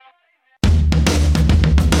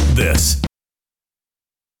This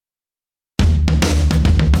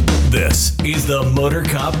is the Motor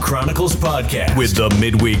Cop Chronicles podcast with the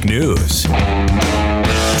midweek news.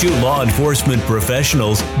 Two law enforcement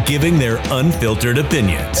professionals giving their unfiltered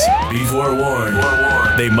opinions. Be forewarned,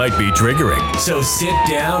 they might be triggering, so sit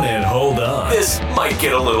down and hold on. This might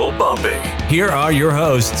get a little bumpy. Here are your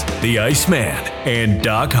hosts, the Iceman and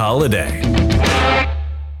Doc Holliday.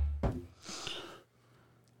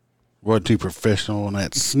 Wasn't too professional on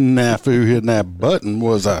that snafu hitting that button,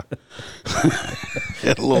 was I?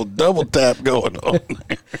 Had a little double tap going on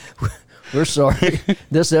there. We're sorry.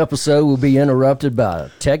 This episode will be interrupted by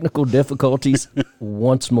technical difficulties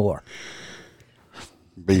once more.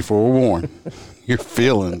 Be forewarned. Your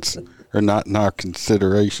feelings are not in our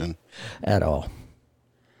consideration. At all.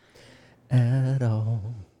 At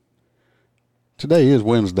all. Today is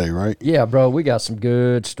Wednesday, right? Yeah, bro, we got some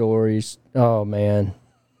good stories. Oh, man.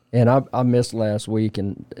 And I missed last week,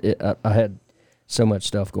 and I had so much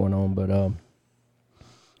stuff going on, but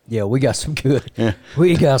yeah, we got some good. Yeah.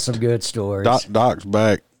 We got some good stories. Doc's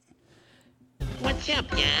back. What's up,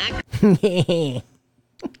 Doc?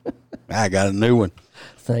 I got a new one.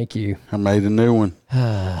 Thank you. I made a new one.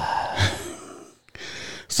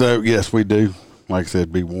 So yes, we do. Like I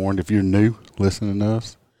said, be warned if you're new listening to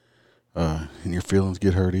us, and your feelings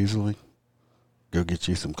get hurt easily. Go get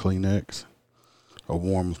you some Kleenex. A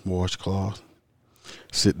warm washcloth.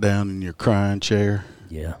 Sit down in your crying chair.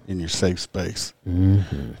 Yeah. In your safe space.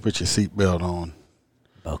 Mm-hmm. Put your seatbelt on.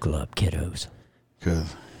 Buckle up, kiddos.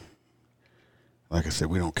 Because, like I said,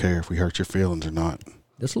 we don't care if we hurt your feelings or not.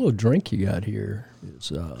 This little drink you got here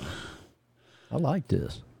is, I like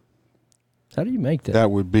this. How do you make that?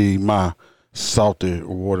 That would be my salted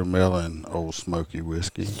watermelon Old Smoky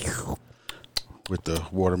whiskey. With the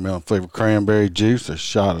watermelon flavored cranberry juice, a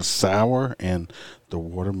shot of sour, and the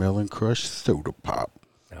watermelon crush soda pop.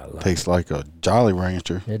 Tastes like a Jolly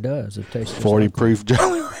Rancher. It does. It tastes 40 like proof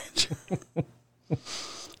Jolly Rancher.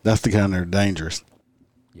 That's the kind that are dangerous.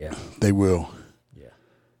 Yeah. They will. Yeah.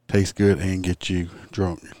 Taste good and get you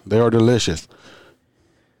drunk. They are delicious.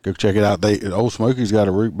 Go check it out. Old Smoky's got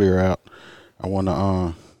a root beer out. I want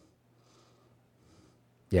to.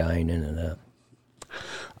 Yeah, I ain't into that.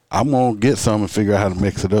 I'm going to get some and figure out how to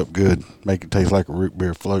mix it up good. Make it taste like a root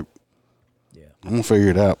beer float. Yeah. I'm going to figure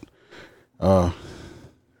it out.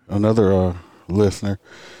 Another listener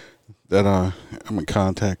that I'm in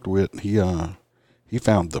contact with, he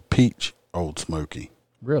found the peach Old Smoky.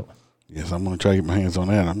 Really? Yes, I'm going to try to get my hands on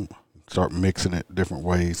that. I'm going to start mixing it different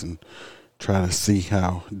ways and try to see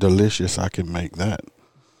how delicious I can make that.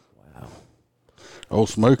 Wow. Old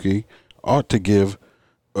Smoky ought to give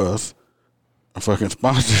us a fucking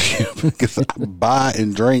sponsorship because I buy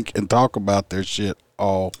and drink and talk about their shit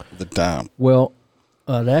all the time. Well,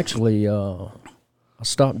 actually, I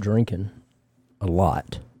stopped drinking a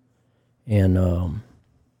lot. And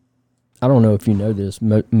I don't know if you know this.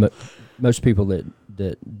 Most people that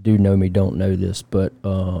do know me don't know this, but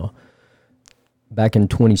back in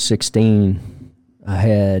 2016, I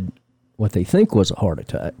had what they think was a heart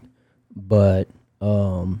attack, but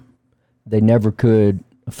they never could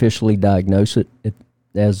officially diagnose it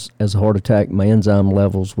as a heart attack. My enzyme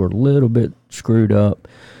levels were a little bit screwed up.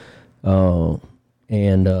 And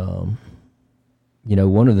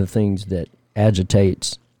one of the things that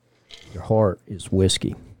agitates your heart is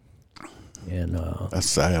whiskey. And that's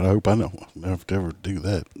sad. I hope I don't have to ever do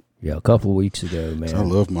that. Yeah, a couple of weeks ago, man. I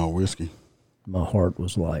love my whiskey. My heart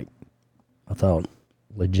was like, I thought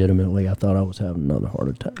I was having another heart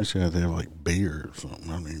attack. I should have to have like beer or something.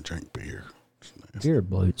 I don't even drink beer. Beer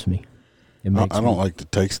bloats me. I don't like the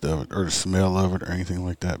taste of it or the smell of it or anything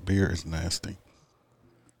like that. Beer is nasty.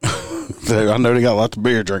 So I know they got lots of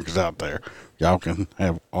beer drinkers out there. Y'all can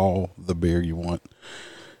have all the beer you want.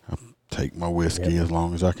 I'll take my whiskey as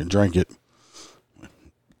long as I can drink it.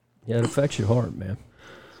 Yeah, it affects your heart, man.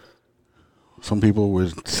 Some people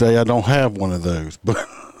would say I don't have one of those, but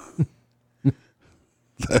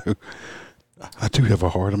so, I do have a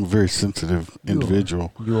heart. I'm a very sensitive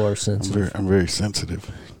individual. You are sensitive. I'm very sensitive.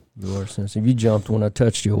 You are sensitive. You jumped when I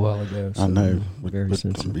touched you a while ago. So I know. Very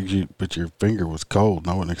sensitive. But your finger was cold,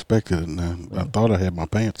 and I wasn't expecting it. And I thought I had my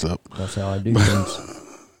pants up. That's how I do things.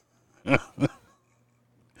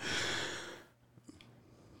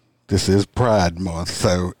 This is Pride Month,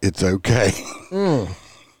 so it's okay.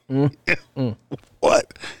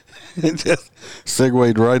 What? It just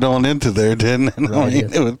segued right on into there, didn't it? Right, I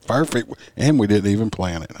mean, it was perfect, and we didn't even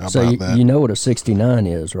plan it. How about that? You know what a 69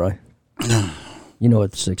 is, right? You know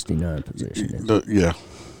what the 69 position is. Yeah.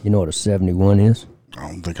 You know what a 71 is? I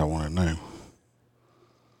don't think I want to know.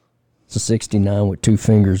 It's a 69 with two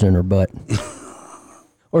fingers in her butt.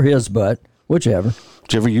 or his butt, whichever.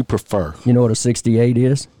 Whichever you prefer. You know what a 68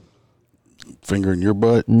 is? Finger in your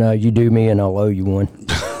butt. No, you do me and I'll owe you one.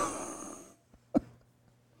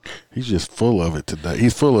 He's just full of it today.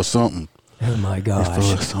 He's full of something. Oh my He's gosh.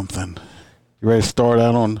 full of something. You ready to start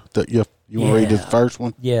out on the? You want to read this first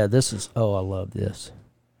one? Yeah, this is. Oh, I love this.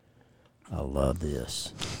 I love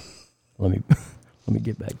this. Let me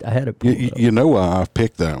get back. I had it. Pulled up. You know why I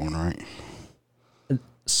picked that one, right?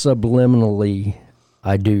 Subliminally,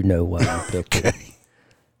 I do know why you picked it. Okay.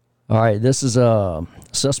 All right, this is a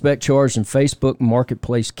suspect charged in Facebook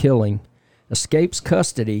marketplace killing escapes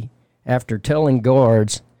custody after telling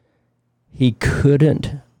guards he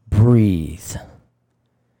couldn't breathe.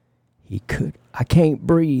 I can't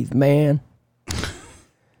breathe, man.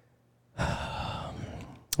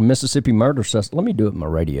 Mississippi murder suspect. Let me do it in my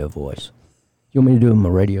radio voice. You want me to do it in my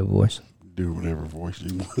radio voice? Do whatever voice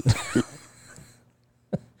you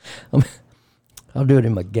want. I'll do it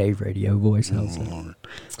in my gay radio voice. How's that? Lord.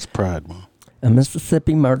 It's pride, Mom. A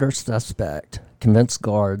Mississippi murder suspect convinced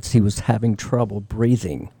guards he was having trouble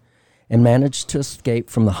breathing and managed to escape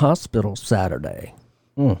from the hospital Saturday.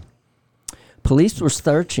 Police were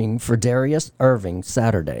searching for Darius Irving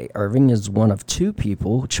Saturday. Irving is one of two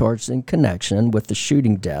people charged in connection with the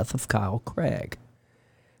shooting death of Kyle Craig.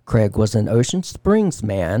 Craig was an Ocean Springs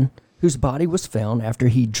man whose body was found after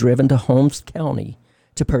he'd driven to Holmes County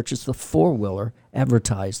to purchase the four-wheeler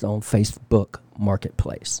advertised on Facebook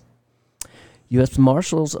Marketplace. U.S.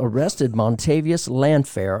 Marshals arrested Montavious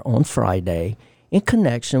Landfair on Friday in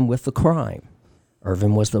connection with the crime.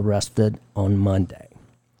 Irvin was arrested on Monday.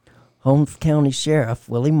 Holmes County Sheriff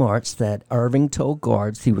Willie March said Irving told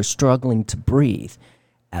guards he was struggling to breathe.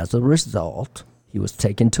 As a result, he was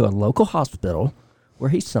taken to a local hospital where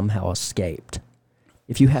he somehow escaped.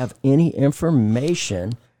 If you have any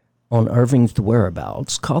information on Irving's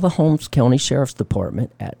whereabouts, call the Holmes County Sheriff's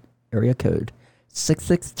Department at area code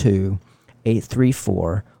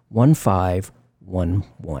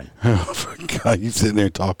 662-834-1511. Oh, God, you sitting there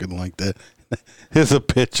talking like that. Here's a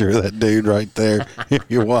picture of that dude right there if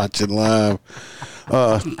you're watching live.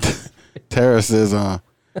 Tara says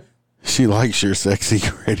she likes your sexy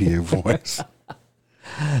radio voice.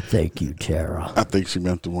 Thank you, Tara. I think she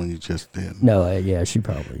meant the one you just did. No, yeah, she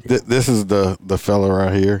probably did. This is the fella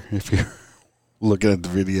right here. If you're looking at the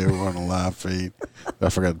video on a live feed, I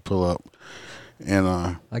forgot to pull up. And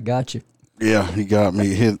I got you. yeah, he got me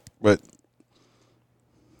hit. But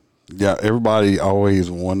yeah, everybody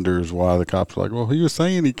always wonders why the cops are like, well, he was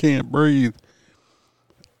saying he can't breathe.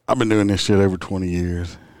 I've been doing this shit over 20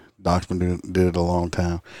 years. Doc's did it a long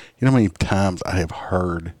time. You know how many times I have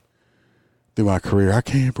heard through my career, I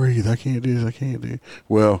can't breathe, I can't do this, I can't do it.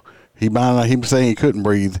 Well, he was saying he couldn't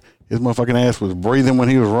breathe. His motherfucking ass was breathing when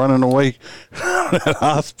he was running away from that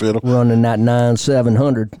hospital. Running that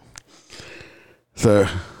 9-700. So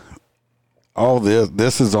all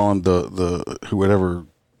this is on the whoever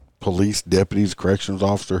police deputies, corrections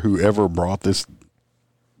officer, whoever brought this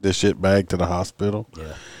shit bag to the hospital.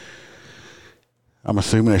 Yeah. I'm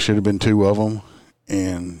assuming there should have been two of them,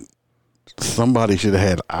 and somebody should have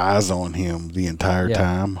had eyes on him the entire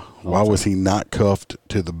time. Why was he not cuffed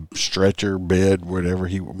to the stretcher bed, whatever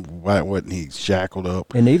why wasn't he shackled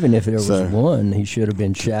up? And even if there was one, he should have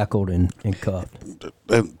been shackled and cuffed.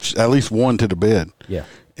 At least one to the bed. Yeah.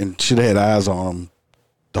 And should have had eyes on him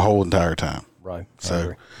the whole entire time. Right.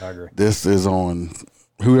 So I agree. This is on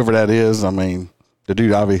whoever that is. I mean, the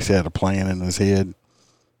dude obviously had a plan in his head.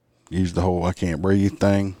 Used the whole I can't breathe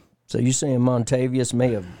thing. So you saying Montavious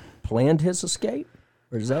may have planned his escape?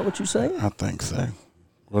 Or is that what you're saying? I think so.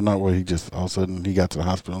 Well, not what he just, all of a sudden, he got to the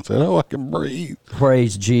hospital and said, oh, I can breathe.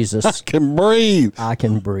 Praise Jesus. I can breathe. I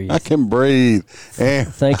can breathe. I can breathe. And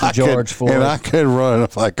Thank you, George Floyd. And I could run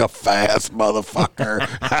like a fast motherfucker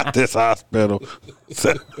at this hospital.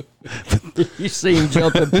 So, You see him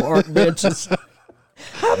jumping park benches.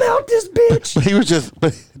 I'm out this bitch. he was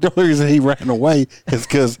but the only reason he ran away is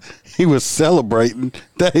because he was celebrating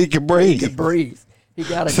that he could breathe. He could breathe. He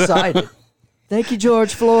got excited. Thank you,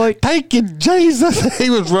 George Floyd. Thank you, Jesus. He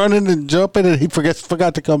was running and jumping, and he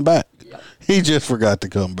forgot to come back. Yep. He just forgot to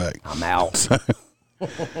come back. I'm out. So,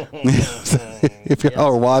 if y'all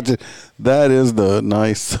are watching, that is the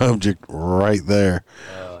nice subject right there.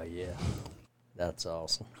 Oh, yeah. That's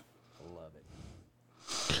awesome. I love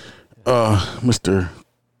it.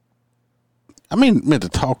 I meant to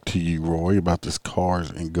talk to you, Roy, about this Cars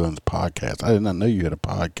and Guns podcast. I did not know you had a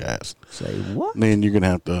podcast. Say what? Man, you're going to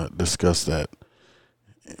have to discuss that,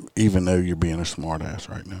 even though you're being a smart ass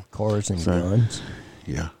right now. Cars and Guns?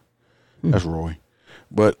 Yeah. That's Roy.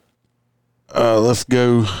 But let's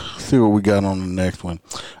go see what we got on the next one.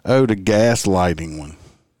 Oh, the gaslighting one.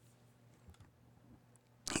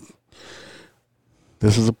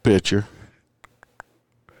 This is a picture.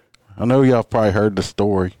 I know y'all probably heard the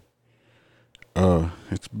story.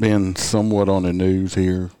 It's been somewhat on the news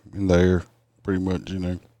here and there, pretty much, you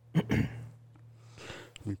know. Let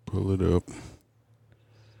me pull it up.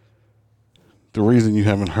 The reason you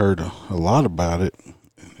haven't heard a lot about it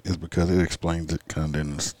is because it explains it kind of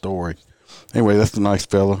in the story. Anyway, that's the nice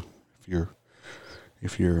fella.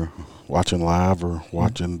 If you're watching live or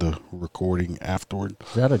watching the recording afterward.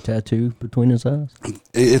 Is that a tattoo between his eyes?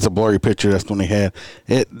 It's a blurry picture. That's the one he had.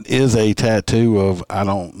 It is a tattoo of, I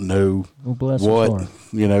don't know bless what. His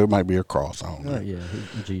heart. You know, it might be a cross. I don't know. Yeah,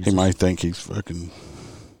 Jesus. He might think he's fucking.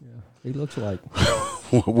 Yeah, he looks like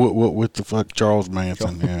what the fuck, Charles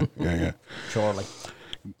Manson? Yeah. Charlie.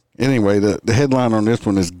 Anyway, the headline on this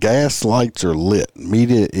one is "Gas Lights Are Lit.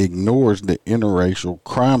 Media Ignores the Interracial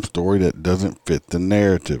Crime Story That Doesn't Fit the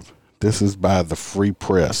Narrative." This is by the Free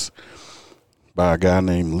Press, by a guy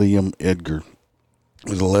named Liam Edgar. It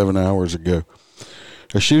was 11 hours ago.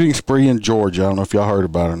 A shooting spree in Georgia, I don't know if y'all heard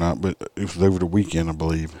about it or not, but it was over the weekend, I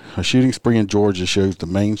believe. A shooting spree in Georgia shows the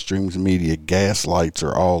mainstream's media gas lights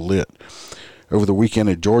are all lit. Over the weekend,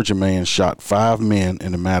 a Georgia man shot 5 men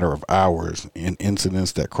in a matter of hours in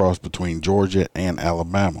incidents that crossed between Georgia and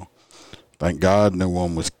Alabama. Thank God no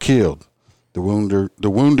one was killed. The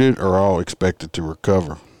wounded are all expected to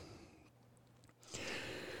recover.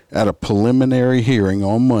 At a preliminary hearing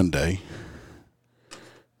on Monday,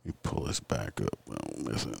 let me pull this back up. I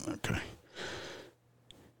don't miss it. Okay.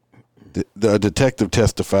 The detective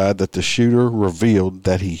testified that the shooter revealed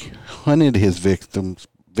that he hunted his victims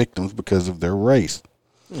because of their race.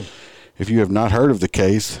 If you have not heard of the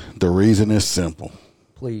case, the reason is simple.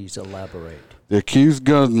 Please elaborate. The accused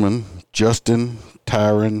gunman, Justin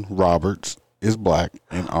Tyron Roberts, is black,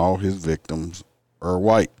 and all his victims are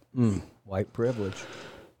white. White privilege.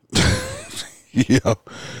 Yeah.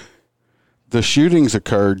 The shootings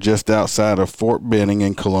occurred just outside of Fort Benning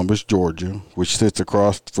in Columbus, Georgia, which sits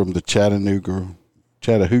across from the Chattahoochee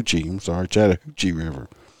River,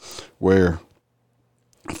 where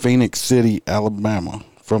Phoenix City, Alabama,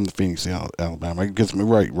 from the Phoenix City, Alabama. It gets me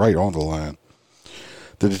right on the line.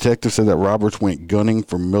 The detective said that Roberts went gunning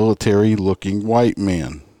for military-looking white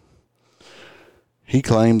men. He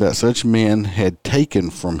claimed that such men had taken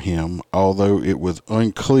from him, although it was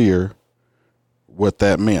unclear what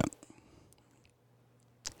that meant.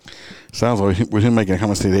 Sounds like with him making a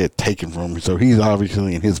comment saying they had taken from him, so he's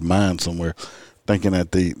obviously in his mind somewhere thinking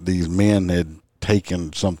that these men had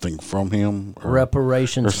taken something from him, or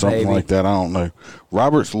reparations, or something baby. like that. I don't know.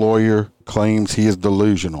 Robert's lawyer claims he is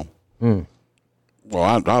delusional.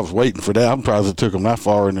 Well, I was waiting for that. I'm surprised it took them that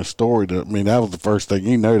far in the story. That was the first thing.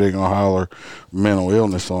 You know they're gonna holler mental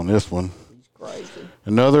illness on this one. He's crazy.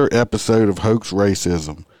 Another episode of hoax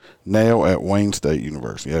racism. Now at Wayne State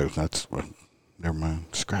University. Oh, never mind.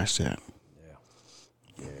 Scratch that.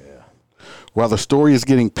 Yeah. While the story is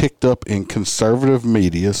getting picked up in conservative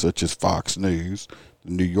media such as Fox News,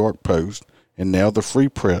 the New York Post, and now the Free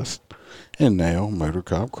Press, and now Motor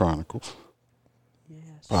Cop Chronicles,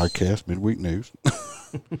 podcast Midweek News,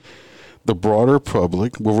 the broader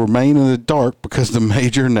public will remain in the dark because the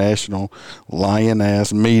major national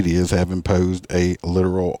lion-ass medias have imposed a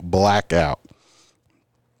literal blackout.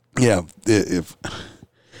 Yeah, if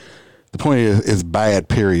the point is bad,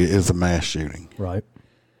 period, is a mass shooting. Right.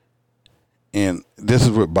 And this is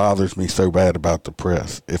what bothers me so bad about the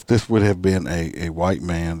press. If this would have been a white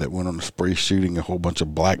man that went on a spree shooting a whole bunch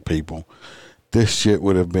of black people, this shit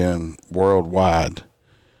would have been worldwide.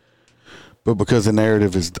 But because the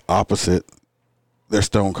narrative is the opposite, they're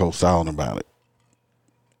stone cold silent about it.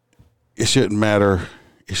 It shouldn't matter.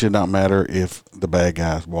 It should not matter if the bad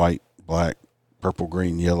guy's white, black, purple,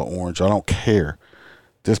 green, yellow, orange. I don't care.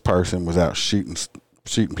 This person was out shooting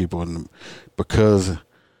people, and because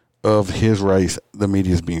of his race, the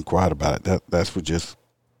media is being quiet about it. That's what just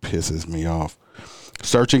pisses me off.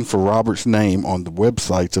 Searching for Robert's name on the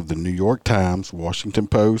websites of the New York Times, Washington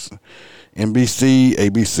Post, NBC,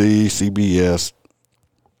 ABC, CBS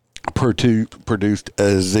produced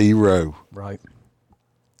a zero. Right.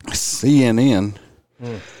 CNN,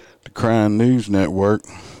 the Crime News Network,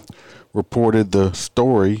 reported the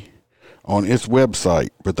story on its website,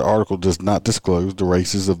 but the article does not disclose the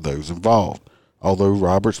races of those involved. Although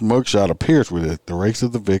Robert's mugshot appears with it, the race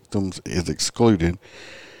of the victims is excluded,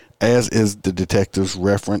 as is the detective's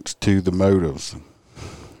reference to the motives.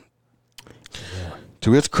 Yeah.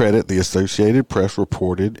 To its credit, the Associated Press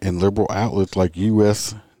reported, and liberal outlets like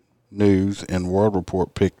U.S. News and World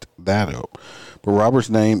Report picked that up. But Robert's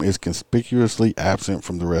name is conspicuously absent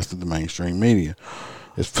from the rest of the mainstream media.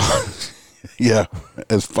 As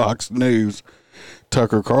Fox News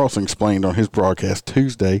Tucker Carlson explained on his broadcast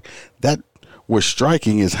Tuesday that what's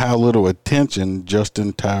striking is how little attention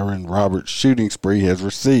Justin Tyron Roberts' shooting spree has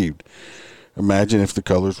received. Imagine if the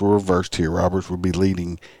colors were reversed here. Roberts would be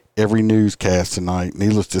leading every newscast tonight.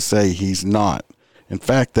 Needless to say, he's not. In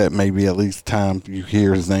fact, that may be at least the time you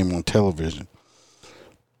hear his name on television.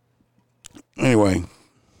 Anyway,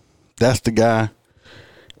 that's the guy.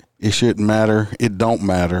 It shouldn't matter. It don't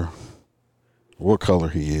matter what color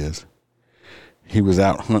he is. He was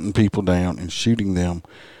out hunting people down and shooting them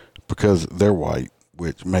because they're white,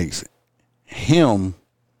 which makes him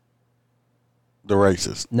the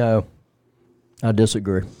racist. No, I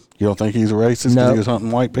disagree. You don't think he's a racist because Nope. he was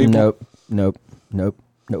hunting white people? Nope.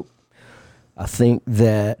 I think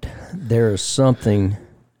that there is something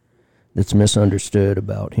that's misunderstood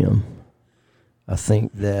about him. I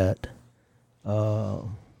think that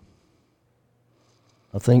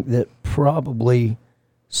probably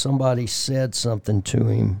somebody said something to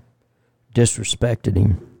him, disrespected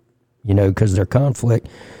him, because their conflict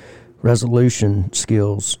resolution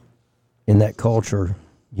skills in that culture,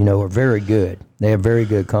 are very good. They have very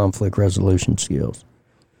good conflict resolution skills.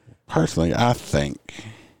 Personally, I think,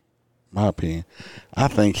 my opinion, I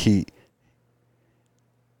think he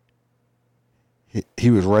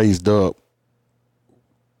was raised up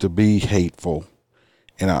to be hateful.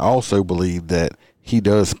 And I also believe that he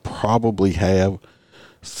does probably have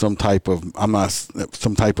some type of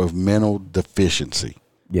mental deficiency.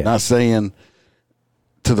 Yeah. Not saying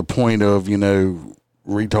to the point of,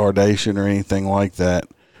 retardation or anything like that,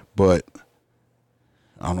 but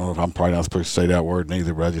I don't know if I'm probably not supposed to say that word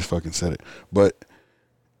neither, but I just fucking said it. But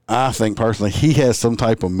I think personally he has some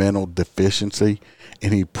type of mental deficiency,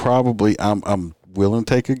 and he probably, I'm willing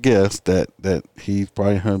to take a guess that he's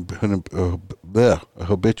probably a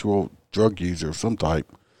habitual drug user of some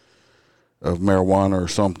type of marijuana or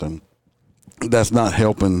something. That's not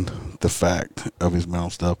helping the fact of his mental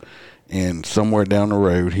stuff. And somewhere down the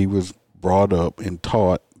road, he was brought up and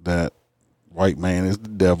taught that white man is the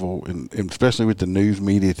devil, and especially with the news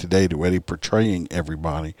media today, the way they're portraying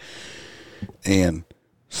everybody. And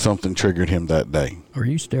something triggered him that day. Are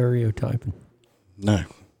you stereotyping? No.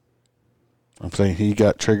 I'm saying he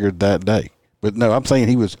got triggered that day. But no, I'm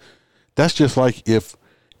saying that's just like if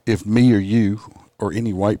me or you or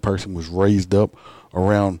any white person was raised up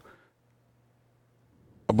around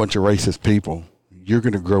a bunch of racist people, you're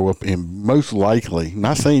going to grow up and most likely,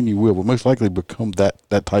 not saying you will, but most likely become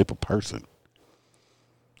that type of person.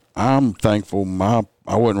 I'm thankful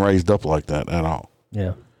I wasn't raised up like that at all.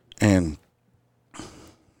 Yeah. And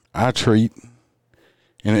I treat,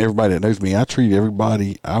 and everybody that knows me, I treat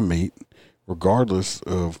everybody I meet, regardless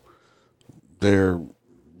of their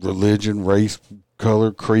religion, race,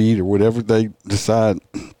 color, creed, or whatever they decide,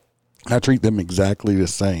 I treat them exactly the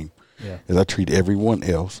same as I treat everyone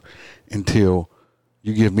else until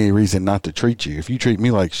you give me a reason not to treat you. If you treat me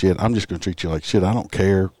like shit, I'm just going to treat you like shit. I don't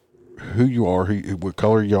care who you are, what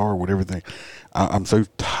color you are, whatever thing. I'm so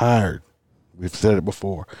tired. We've said it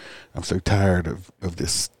before. I'm so tired of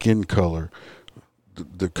this skin color,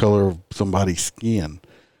 the color of somebody's skin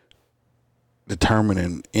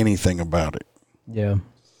determining anything about it. Yeah.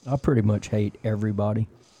 I pretty much hate everybody.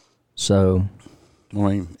 So, I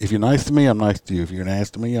mean, if you're nice to me, I'm nice to you. If you're an ass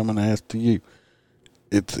to me, I'm an ass to you.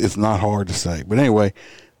 It's not hard to say. But anyway,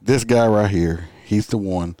 this guy right here, he's the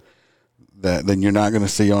one that then you're not going to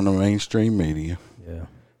see on the mainstream media. yeah.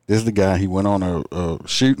 This is the guy. He went on a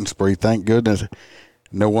shooting spree. Thank goodness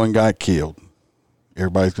no one got killed.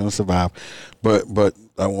 Everybody's going to survive. But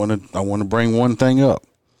I want to bring one thing up.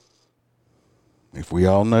 If we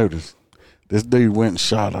all notice, this dude went and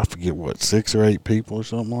shot, I forget what, 6 or 8 people or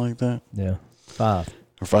something like that. Yeah. 5.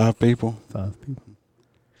 Or 5 people. 5 people.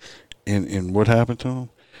 And what happened to him?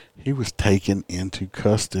 He was taken into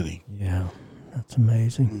custody. Yeah. That's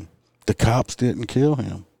amazing. The cops didn't kill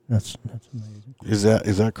him. That's amazing. Is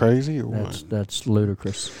that crazy or what? That's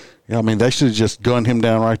ludicrous. Yeah, I mean they should have just gunned him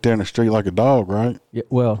down right there in the street like a dog, right? Yeah.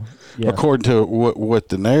 Well. Yeah. According to what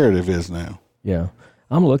the narrative is now. Yeah.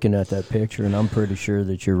 I'm looking at that picture, and I'm pretty sure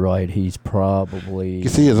that you're right. He's probably. You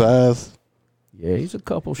see his eyes? Yeah, he's a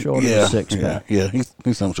couple short of a 6 guy. Yeah, he's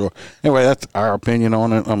something short. Anyway, that's our opinion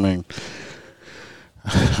on it. I mean,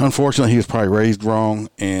 unfortunately, he was probably raised wrong,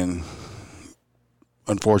 and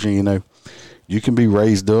unfortunately, you can be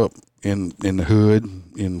raised up in the hood,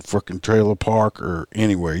 in frickin' trailer park, or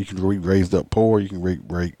anywhere. You can be raised up poor. You can be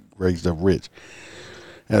raised up rich.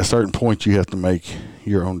 At a certain point, you have to make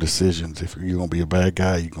your own decisions. If you're going to be a bad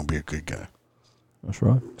guy, you're going to be a good guy. That's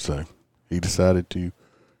right. So he decided to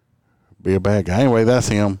be a bad guy. Anyway, that's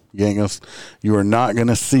him. You are not going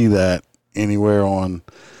to see that anywhere on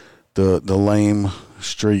the lame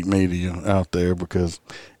street media out there because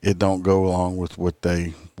it don't go along with what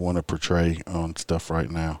they want to portray on stuff right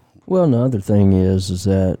now. Well, another thing is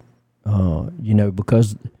that,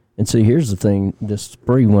 because, and see, here's the thing, this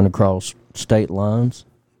spree went across state lines,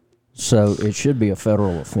 so it should be a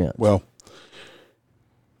federal offense. Well,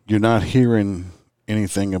 you're not hearing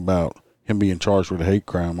anything about him being charged with a hate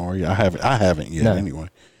crime, are you? I haven't yet, No. anyway.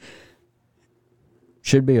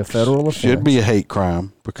 Should be a federal offense. Should be a hate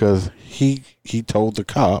crime because he told the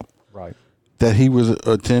cop right. that he was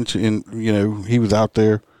he was out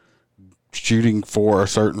there shooting for a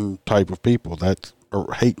certain type of people. That's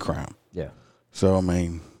a hate crime. Yeah. So, I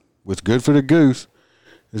mean, what's good for the goose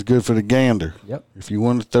is good for the gander. Yep. If you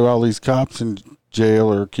want to throw all these cops in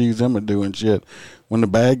jail or accuse them of doing shit, when the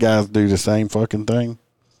bad guys do the same fucking thing,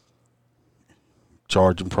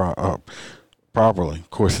 charge them properly. Of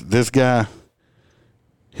course, this guy,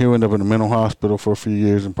 he'll end up in a mental hospital for a few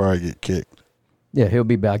years and probably get kicked. Yeah, he'll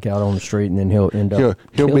be back out on the street, and then he'll end up.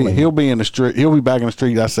 He'll be in the street. He'll be back in the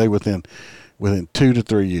street. I say within 2 to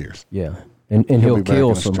 3 years. Yeah, and He'll he'll be back kill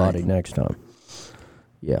in the somebody street. next time.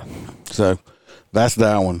 Yeah. So that's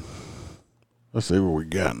that one. Let's see what we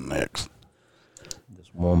got next.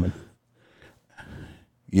 This woman.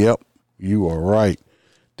 Yep, you are right.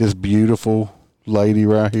 This beautiful lady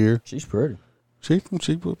right here. She's pretty. She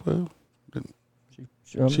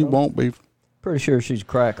won't be. Pretty sure she's a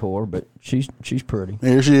crack whore, but she's pretty.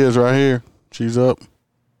 Here she is right here. She's up,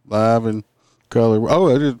 live in color.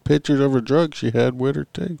 Oh, there's pictures of her drugs she had with her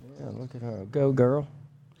too. Yeah, look at her. Go, girl.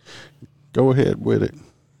 Go ahead with it.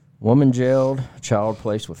 Woman jailed, child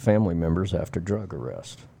placed with family members after drug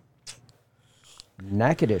arrest.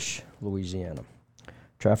 Natchitoches, Louisiana.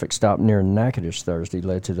 Traffic stop near Natchitoches Thursday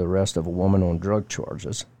led to the arrest of a woman on drug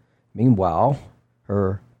charges. Meanwhile,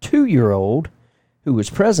 her 2-year-old, who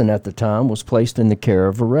was present at the time, was placed in the care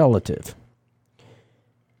of a relative.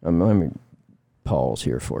 Let me pause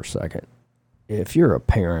here for a second. If you're a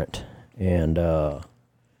parent and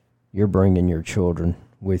you're bringing your children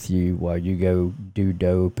with you while you go do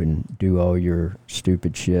dope and do all your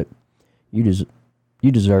stupid shit, you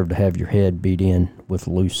deserve to have your head beat in with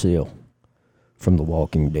Lucille from The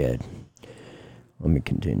Walking Dead. Let me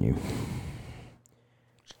continue.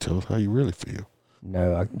 Tell us how you really feel.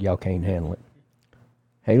 No, y'all can't handle it.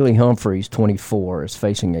 Haley Humphreys, 24, is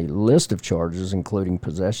facing a list of charges including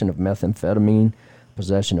possession of methamphetamine,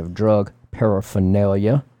 possession of drug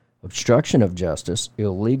paraphernalia, obstruction of justice,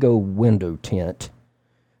 illegal window tint,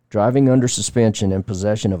 driving under suspension, and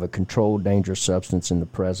possession of a controlled dangerous substance in the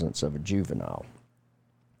presence of a juvenile.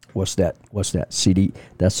 What's that? CD?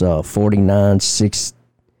 That's 49.6.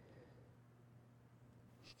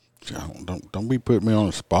 Don't be putting me on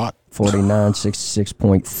the spot.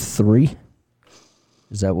 4966.3.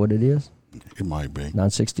 Is that what it is? It might be.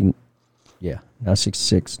 960. Yeah,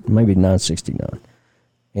 966. Maybe 969.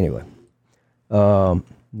 Anyway,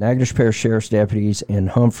 Natchitoches Parish Sheriff's deputies and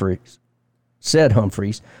Humphreys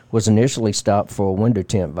was initially stopped for a window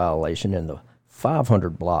tint violation in the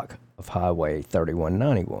 500 block of Highway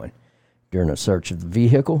 3191. During a search of the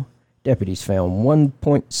vehicle, deputies found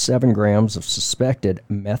 1.7 grams of suspected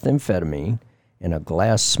methamphetamine in a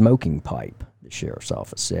glass smoking pipe, the sheriff's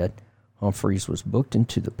office said. Humphreys was booked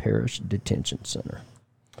into the parish detention center.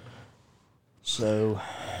 So,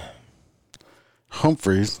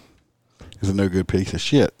 Humphreys is a no good piece of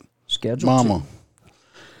shit. scheduled Mama,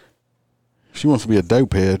 if she wants to be a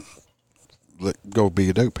dopehead, go be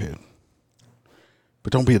a dopehead.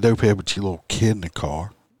 But don't be a dopehead with your little kid in the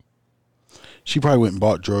car. She probably went and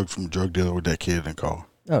bought drugs from a drug dealer with that kid in the car.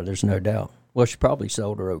 Oh, there's no doubt. Well, she probably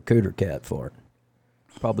sold her old cooter cat for it.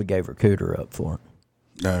 Probably gave her cooter up for it.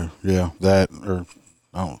 No, yeah, that or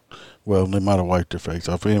I don't. Well, they might have wiped her face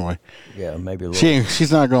off. Anyway, Yeah, maybe a little.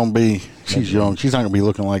 she's not gonna be. She's young. She's not gonna be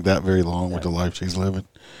looking like that very long with the life she's living.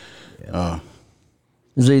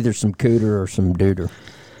 It's either some cooter or some duder.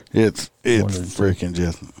 It's One of the two. freaking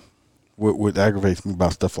just what aggravates me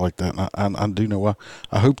about stuff like that. And I do know why.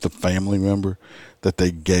 I hope the family member that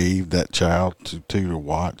they gave that child to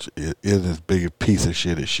watch is as big a piece of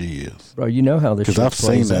shit as she is. Bro, you know how this shit Because I've seen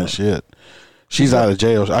plays that out. shit. She's out of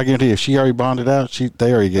jail. I guarantee if she already bonded out,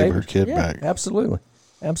 they already gave her kid Yeah, back. Absolutely.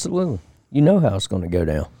 Absolutely. You know how it's going to go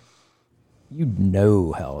down. You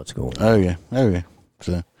know how it's going. Oh yeah.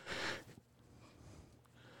 So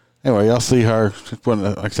anyway, y'all see her.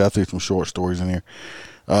 Like I said, I threw some short stories in here.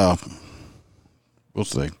 We'll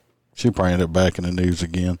see. She'll probably end up back in the news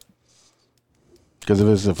again. Because if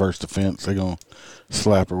it's the first offense, they're going to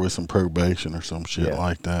slap her with some probation or some shit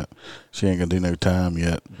like that. She ain't going to do no time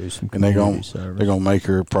yet. Do some And they're community going service. to make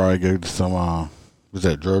her probably go to some, was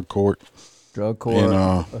that drug court? Drug court,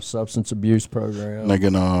 a substance abuse program. They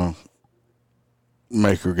can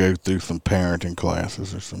make her go through some parenting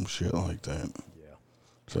classes or some shit like that. Yeah.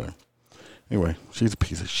 So, anyway, she's a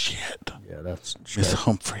piece of shit. Yeah, that's Miss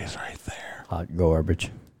Humphreys right there. hot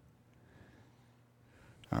garbage.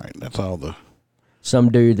 All right, that's all the...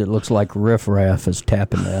 Some dude that looks like Riff Raff is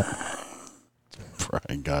tapping that.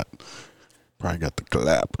 Probably got the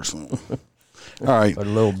clap or something. All right. A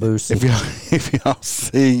little boost. If y'all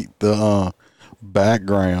see the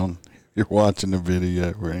background, you're watching the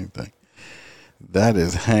video or anything, that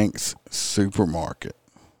is Hank's Supermarket,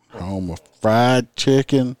 home of fried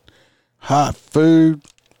chicken, hot food,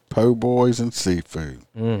 po' boys, and seafood.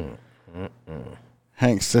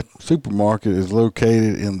 Hank's Supermarket is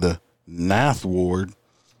located in the 9th Ward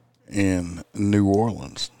in New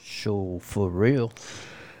Orleans. Sure, for real.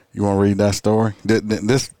 You want to read that story?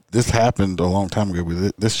 This happened a long time ago,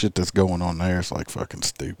 but this shit that's going on there is like fucking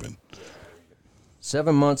stupid.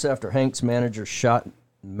 7 months after Hank's manager shot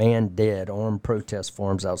man dead, armed protest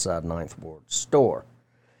forms outside 9th Ward store.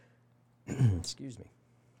 Excuse me.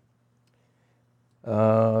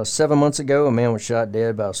 7 months ago, a man was shot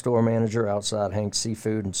dead by a store manager outside Hank's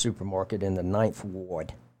Seafood and Supermarket in the 9th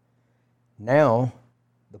Ward. Now,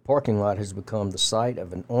 the parking lot has become the site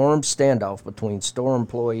of an armed standoff between store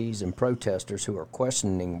employees and protesters who are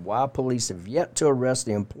questioning why police have yet to arrest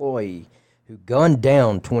the employee who gunned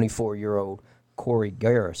down 24-year-old Corey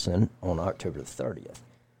Garrison on October 30th.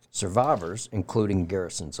 Survivors, including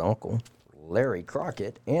Garrison's uncle, Larry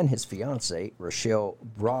Crockett, and his fiancée, Rochelle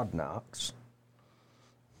Brodnox,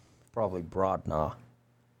 probably Brodna,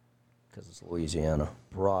 because it's Louisiana,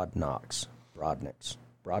 Brodnix?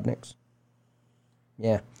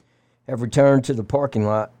 Yeah, have returned to the parking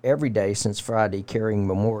lot every day since Friday carrying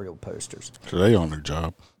memorial posters. So they on their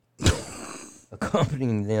job.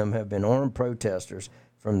 Accompanying them have been armed protesters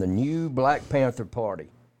from the new Black Panther Party,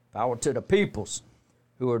 Power to the Peoples,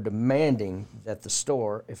 who are demanding that the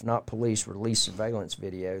store, if not police, release surveillance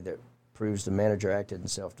video that proves the manager acted in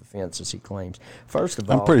self-defense, as he claims. First of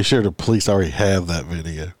all, I'm pretty sure the police already have that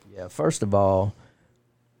video. Yeah, first of all,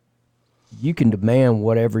 you can demand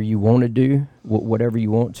whatever you want to do, whatever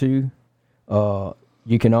you want to.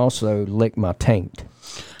 You can also lick my taint.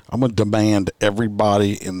 I'm going to demand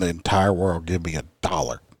everybody in the entire world give me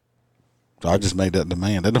 $1. So I just made that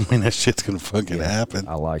demand. That don't mean that shit's going to fucking happen.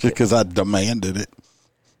 I like just it. because I demanded it.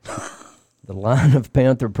 The line of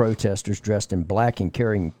Panther protesters dressed in black and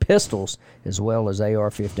carrying pistols as well as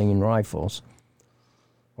AR-15 rifles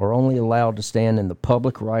are only allowed to stand in the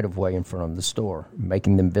public right-of-way in front of the store,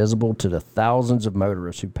 making them visible to the thousands of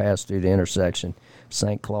motorists who pass through the intersection,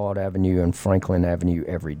 St. Claude Avenue and Franklin Avenue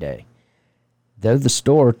every day. Though the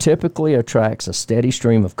store typically attracts a steady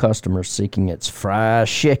stream of customers seeking its fried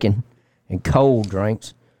chicken and cold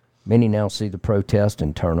drinks, many now see the protest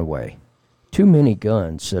and turn away. Too many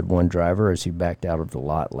guns, said one driver as he backed out of the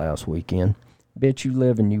lot last weekend. Bet you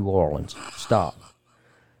live in New Orleans. Stop.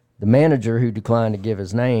 The manager, who declined to give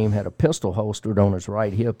his name, had a pistol holstered on his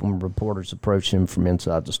right hip when reporters approached him from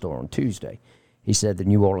inside the store on Tuesday. He said the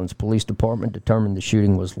New Orleans Police Department determined the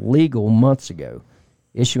shooting was legal months ago,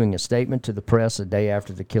 issuing a statement to the press a day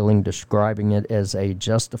after the killing, describing it as a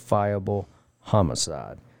justifiable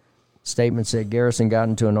homicide. The statement said Garrison got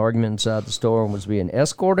into an argument inside the store and was being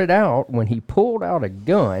escorted out when he pulled out a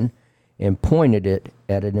gun and pointed it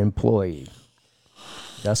at an employee.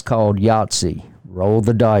 That's called Yahtzee. Roll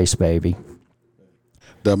the dice, baby.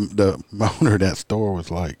 The owner of that store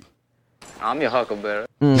was like, I'm your huckleberry.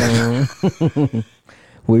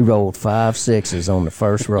 We rolled 5 6s on the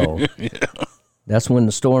first roll. yeah. That's when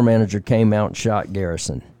the store manager came out and shot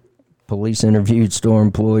Garrison. Police interviewed store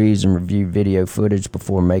employees and reviewed video footage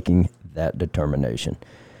before making that determination.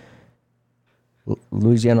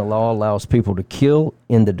 Louisiana law allows people to kill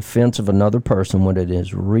in the defense of another person when it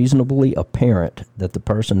is reasonably apparent that the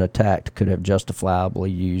person attacked could have justifiably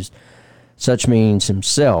used such means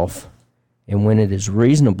himself, and when it is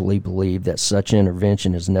reasonably believed that such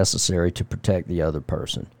intervention is necessary to protect the other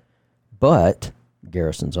person. But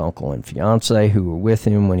Garrison's uncle and fiancé, who were with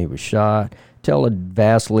him when he was shot, tell a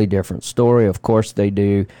vastly different story. Of course they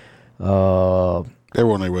do. they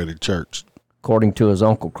were on their way to church. According to his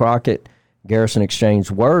Uncle Crockett, Garrison exchanged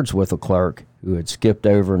words with a clerk who had skipped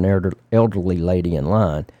over an elderly lady in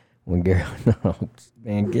line. When Garrison,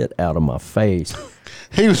 man, get out of my face.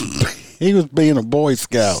 He was being a Boy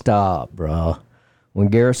Scout. Stop, bro. When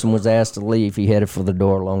Garrison was asked to leave, he headed for the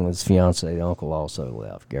door along with his fiancée. The uncle also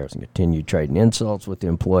left. Garrison continued trading insults with the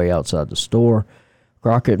employee outside the store.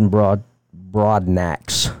 Crockett and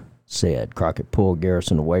Brodnax said Crockett pulled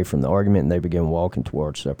Garrison away from the argument, and they began walking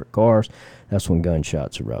towards separate cars. That's when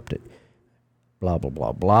gunshots erupted. blah, blah,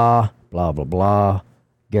 blah, blah, blah, blah, blah.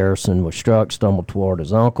 Garrison was struck, stumbled toward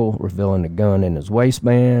his uncle, revealing the gun in his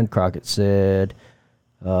waistband. Crockett said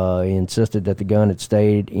he insisted that the gun had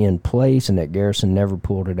stayed in place and that Garrison never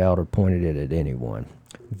pulled it out or pointed it at anyone.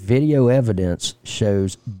 Video evidence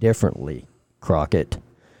shows differently, Crockett.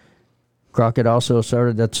 Crockett also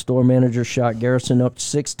asserted that the store manager shot Garrison up to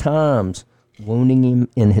 6 times, wounding him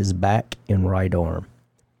in his back and right arm.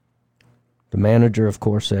 The manager, of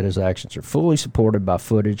course, said his actions are fully supported by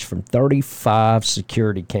footage from 35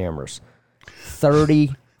 security cameras.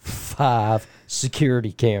 35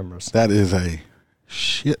 security cameras. That is a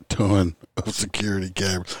shit ton of security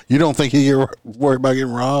cameras. You don't think he get worried about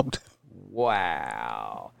getting robbed?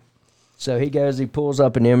 Wow. So he pulls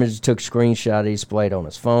up an image, took a screenshot he displayed on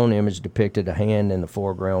his phone. The image depicted a hand in the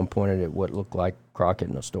foreground, pointed at what looked like Crockett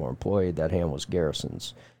and a store employee. That hand was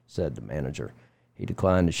Garrison's, said the manager. He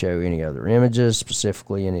declined to show any other images,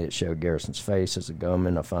 specifically any that showed Garrison's face. As a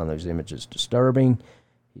gunman, I find those images disturbing,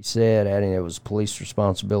 he said, adding it was police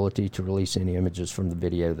responsibility to release any images from the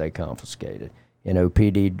video they confiscated.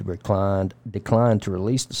 NOPD declined to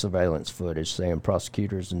release the surveillance footage, saying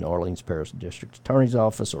prosecutors in the Orleans Parish District Attorney's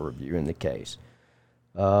Office are reviewing the case.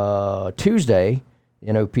 Tuesday,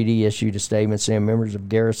 NOPD issued a statement saying members of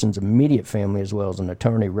Garrison's immediate family, as well as an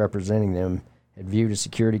attorney representing them, had viewed a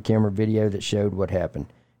security camera video that showed what happened.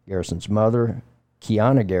 Garrison's mother,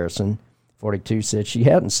 Kiana Garrison, 42, said she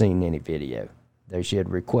hadn't seen any video, though she had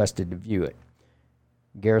requested to view it.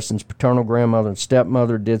 Garrison's paternal grandmother and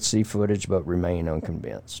stepmother did see footage but remain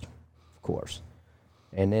unconvinced, of course.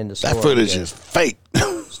 And then the story That footage is fake.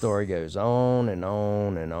 story goes on and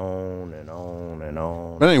on and on and on and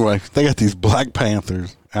on. But anyway, they got these Black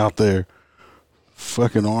Panthers out there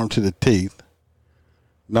fucking armed to the teeth.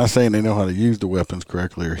 Not saying they know how to use the weapons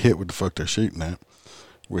correctly or hit what the fuck they're shooting at,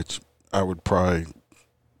 which I would probably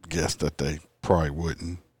guess that they probably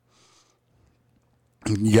wouldn't.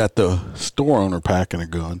 You got the store owner packing a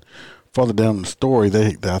gun. Farther down in the story,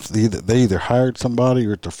 they either hired somebody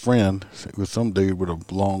or it's a friend. It was some dude with a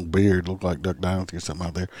long beard, looked like Duck Dynasty or something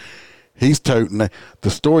out there. He's toting. The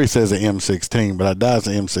story says an M16, but I doubt it's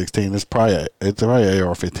an M16. It's probably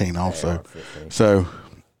AR-15 also. AR-15. So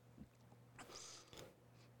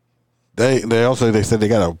they said they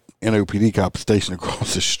got a NOPD cop stationed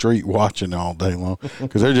across the street watching all day long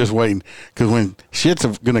because they're just waiting. Because when shit's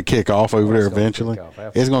going to kick off over there eventually,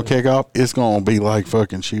 it's going to kick off. It's going to be like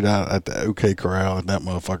fucking shootout at the OK Corral at that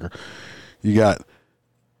motherfucker. You got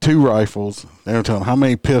 2 rifles. They're telling how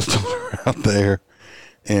many pistols are out there,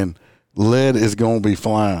 and lead is going to be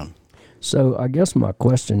flying. So I guess my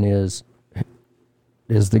question is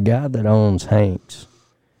the guy that owns Hanks,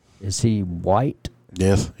 is he white?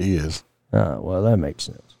 Yes, he is. Well, that makes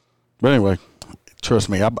sense. But anyway, trust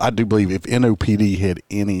me, I do believe if NOPD had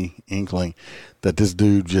any inkling that this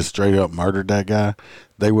dude just straight up murdered that guy,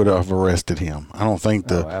 they would have arrested him. I don't think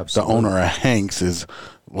the owner of Hanks is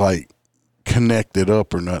like connected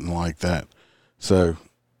up or nothing like that. So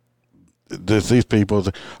these people,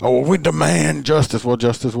 we demand justice. Well,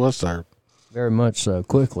 justice was served. Very much so,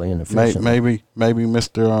 quickly and efficiently. Maybe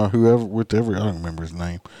Mr. I don't remember his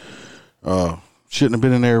name. Shouldn't have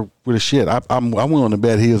been in there with a shit. I'm willing to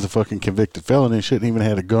bet he is a fucking convicted felon and shouldn't even have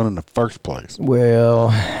had a gun in the first place. Well,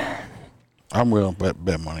 I'm willing to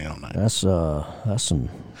bet money on that. That's some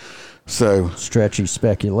stretchy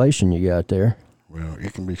speculation you got there. Well,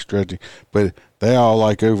 it can be stretchy, but they all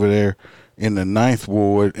like over there in the 9th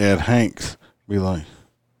Ward at Hanks be like,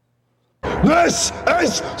 "This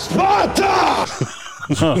is Sparta."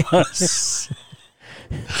 Yes.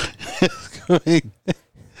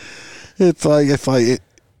 It's like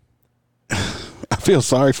I feel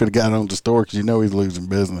sorry for the guy that owns the store because you know he's losing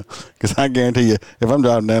business. Because I guarantee you, if I'm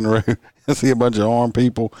driving down the road and see a bunch of armed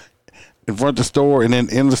people in front of the store and then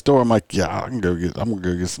in the store, I'm like, yeah, I'm gonna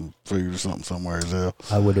go get some food or something somewhere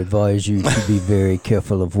else. I would advise you to be very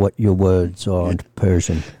careful of what your words are to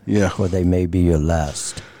Persian. Yeah, for they may be your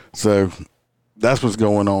last. So that's what's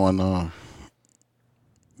going on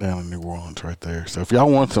down in New Orleans right there. So if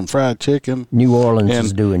y'all want some fried chicken. New Orleans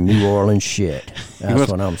is doing New Orleans shit. That's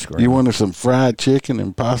what I'm screaming. You wanted some fried chicken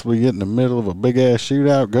and possibly get in the middle of a big-ass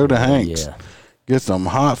shootout? Go to Hanks. Yeah. Get some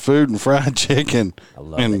hot food and fried chicken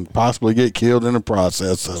and possibly get killed in the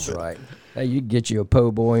process of it. That's right. Hey, you can get you a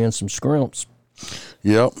po' boy and some scrimps.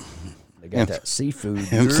 Yep. They got that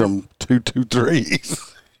seafood. And some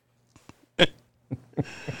 223s.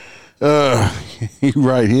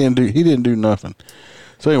 Right. He didn't do nothing.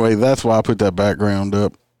 So anyway, that's why I put that background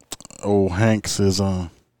up. Old Hanks is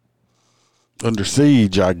under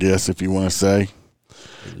siege, I guess, if you want to say.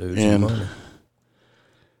 Losing money.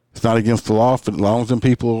 It's not against the law, but as long as them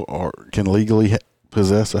people can legally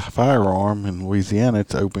possess a firearm in Louisiana,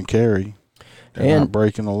 it's open carry. They're not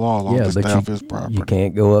breaking the law as long as it's off his property. You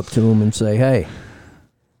can't go up to them and say, hey,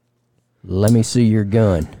 let me see your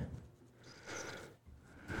gun.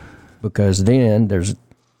 Because then there's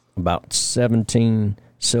about 17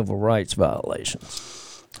 civil rights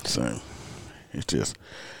violations. So, it's just...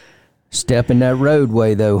 Step in that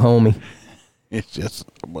roadway, though, homie. It's just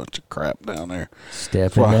a bunch of crap down there.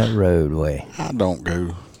 Step in that roadway. I don't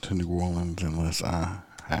go to New Orleans unless I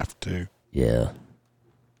have to. Yeah.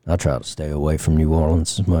 I try to stay away from New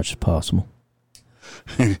Orleans as much as possible.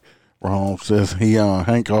 Ronald says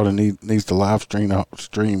Hank ought to needs to live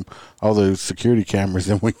stream all those security cameras,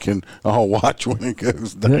 and we can all watch when it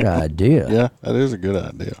goes down. Good idea. Yeah, that is a good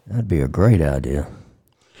idea. That'd be a great idea.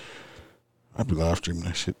 I'd be live streaming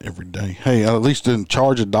that shit every day. Hey, at least didn't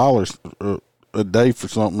charge $1 a day for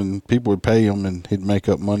something, and people would pay him, and he'd make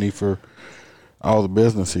up money for all the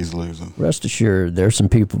business he's losing. Rest assured, there's some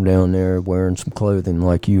people down there wearing some clothing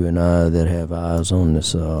like you and I that have eyes on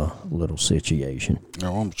this little situation.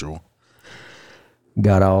 No, I'm sure.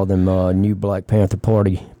 Got all them new Black Panther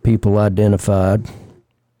Party people identified.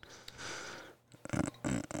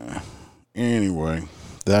 Anyway,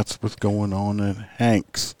 that's what's going on at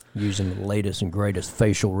Hank's. Using the latest and greatest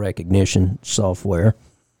facial recognition software.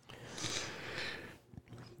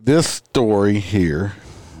 This story here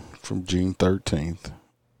from June 13th,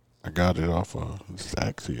 I got it off of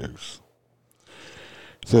Axios.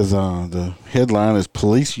 It says the headline is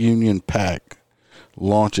Police Union PAC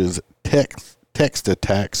launches text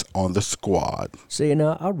attacks on the squad. See,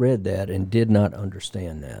 now I read that and did not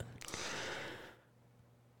understand that.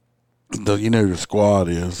 You know who the squad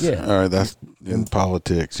is. Yeah. All right, that's in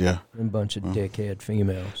politics, yeah. A bunch of dickhead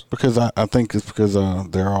females. Because I think it's because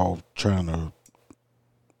they're all trying to,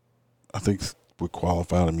 I think with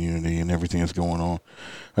qualified immunity and everything that's going on.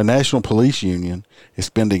 A national police union is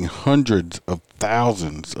spending hundreds of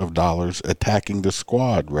thousands of dollars attacking the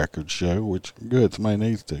squad, records show, which good, somebody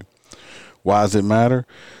needs to. Why does it matter?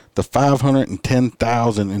 The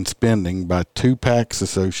 $510,000 in spending by two PACs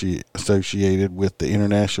associated with the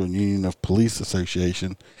International Union of Police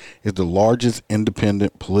Association is the largest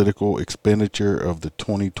independent political expenditure of the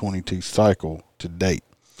 2022 cycle to date.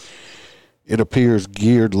 It appears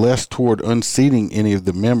geared less toward unseating any of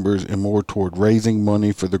the members and more toward raising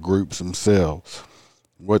money for the groups themselves.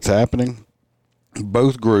 What's happening?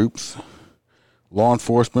 Both groups, Law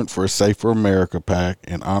Enforcement for a Safer America PAC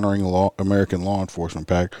and Honoring American Law Enforcement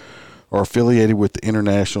PAC, are affiliated with the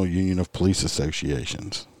International Union of Police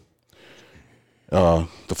Associations. The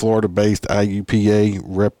Florida-based IUPA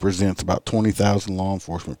represents about 20,000 law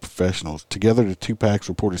enforcement professionals. Together, the two PACs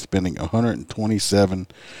reported spending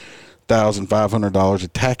 $127,500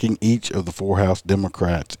 attacking each of the four House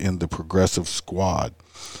Democrats in the Progressive Squad.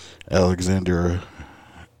 Alexandria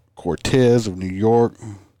Cortez of New York,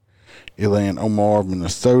 Ilhan Omar of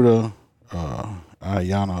Minnesota,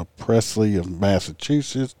 Ayanna Pressley of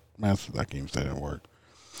Massachusetts. I can't even say that word.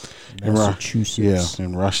 Massachusetts.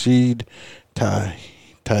 And Rashid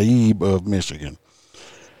Tlaib of Michigan.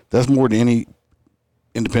 That's more than any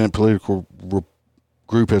independent political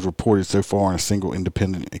group has reported so far in a single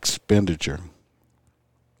independent expenditure.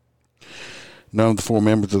 None of the four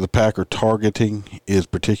members of the PAC are targeting is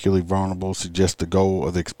particularly vulnerable, suggests the goal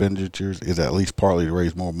of the expenditures is at least partly to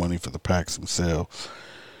raise more money for the PACs themselves.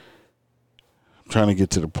 I'm trying to get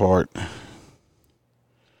to the part.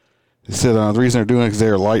 It said the reason they're doing it is they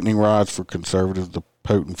are lightning rods for conservatives. The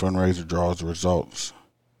potent fundraiser draws the results.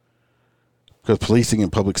 Because policing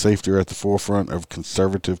and public safety are at the forefront of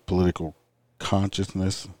conservative political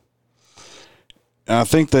consciousness. And I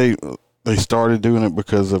think they started doing it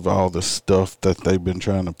because of all the stuff that they've been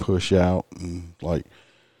trying to push out. And like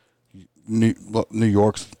New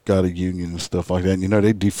York's got a union and stuff like that. And,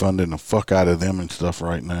 they defunding the fuck out of them and stuff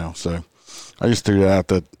right now. So I just threw that out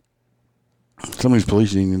that some of these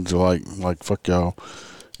police unions are like fuck y'all,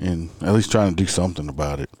 and at least trying to do something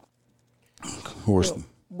about it. Of course.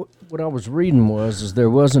 Well, what I was reading is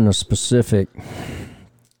there wasn't a specific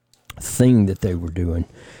thing that they were doing.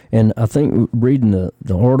 And I think reading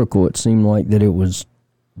the article, it seemed like that it was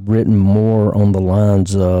written more on the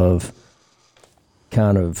lines of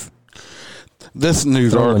kind of... This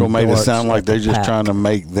news article made it sound like they're just PAC. trying to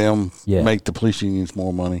make the police unions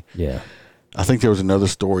more money. Yeah. I think there was another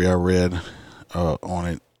story I read on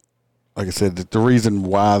it. Like I said, the reason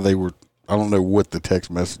why they were... I don't know what the text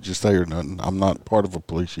messages say or nothing. I'm not part of a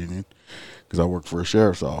police union because I work for a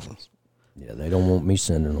sheriff's office. Yeah, they don't want me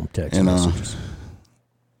sending them text messages.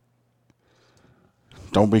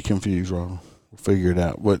 Don't be confused, Ronald. We'll figure it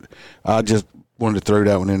out. But I just wanted to throw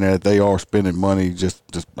that one in there. They are spending money. Just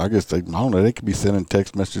I guess I don't know. They could be sending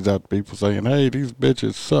text messages out to people saying, "Hey, these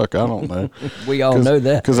bitches suck." I don't know. We all know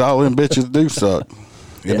that because all them bitches do suck,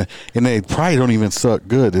 and they probably don't even suck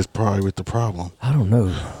good. Is probably what the problem. I don't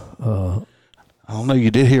know. I don't know.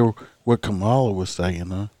 You did hear what Kamala was saying,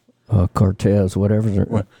 huh? Cortez,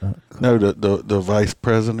 whatever. No, the vice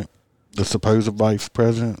president, the supposed vice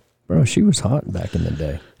president. Bro, she was hot back in the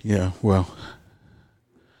day. Yeah, well,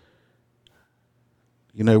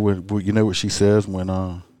 you know what she says when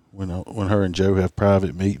her and Joe have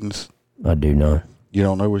private meetings. I do not. You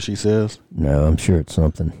don't know what she says? No, I'm sure it's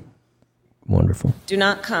something wonderful. Do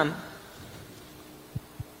not come.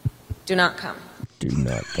 Do not come. Do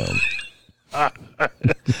not come.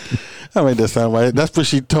 I made that sound right. That's what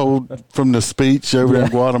she told from the speech over in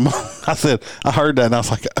Guatemala. I heard that and I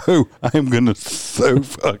was like, oh, I am going to so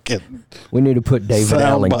fucking. We need to put David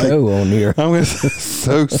Allen Coe on here. I'm going to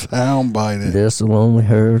so soundbite it. This will only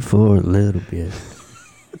hurt for a little bit.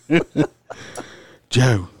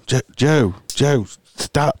 Joe,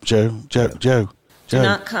 stop, Joe. Do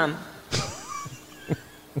not come.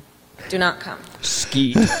 Do not come.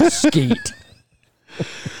 Skeet.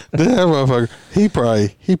 That motherfucker, he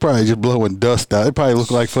probably just blowing dust out. It probably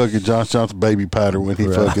looked like fucking Johnson baby powder when he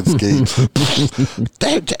fucking skis.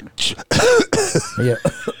 Yeah.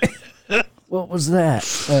 What was that?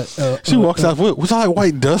 She walks out. Was I like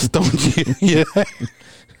white dust on you? Yeah.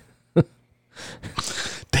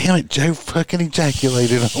 Damn it, Joe fucking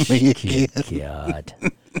ejaculated on me again. God.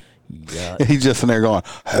 He's just in there going,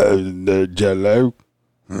 Jello.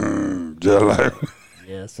 Jello.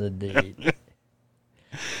 Yes, indeed.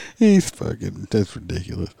 He's fucking, that's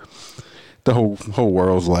ridiculous. The whole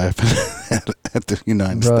world's laughing at the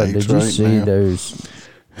United States right now. Did you see now. those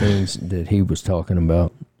things that he was talking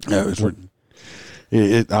about? No,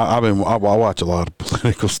 I watch a lot of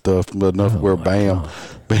political stuff, but enough where Bam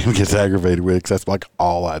gets aggravated with it, 'cause that's like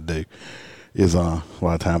all I do. Is a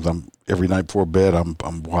lot of times every night before bed I'm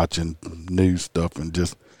watching news stuff and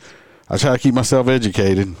just I try to keep myself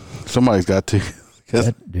educated. Somebody's got to.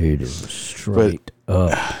 That dude is straight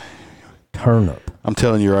up turnip. I'm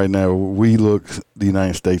telling you right now, the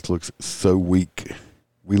United States looks so weak.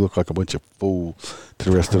 We look like a bunch of fools to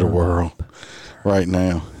the rest of the world right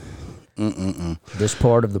now. This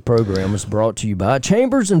part of the program is brought to you by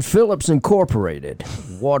Chambers and Phillips Incorporated,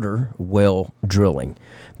 water well drilling.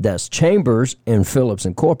 That's Chambers and Phillips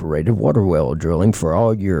Incorporated, water well drilling for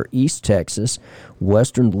all your East Texas,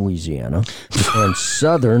 Western Louisiana, and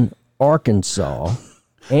Southern Arkansas,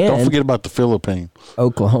 and don't forget about the Philippines.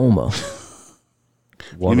 Oklahoma.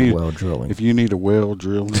 Water well drilling. If you need a well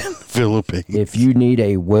drilled in the Philippines. If you need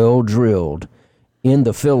a well drilled in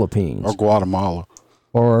the Philippines. Or Guatemala.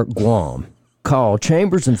 Or Guam, call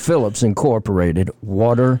Chambers and Phillips Incorporated,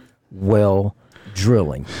 water well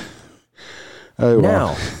drilling. Oh,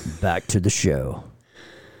 now, back to the show.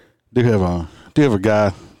 Do have a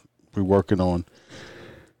guy we're working on.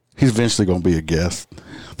 He's eventually going to be a guest.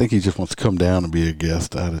 I think he just wants to come down and be a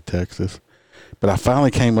guest out of Texas. But I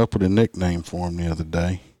finally came up with a nickname for him the other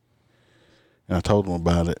day, and I told him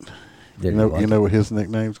about it. You know what his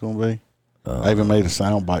nickname's going to be? I even made a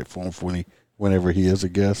sound bite for him for whenever he is a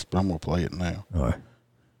guest, but I'm going to play it now. All right.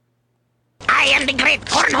 I am the great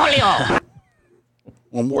Cornholio.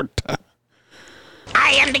 One more time.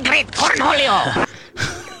 I am the great Cornholio.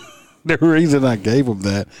 The reason I gave him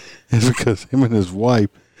that is because him and his wife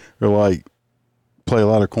are like play a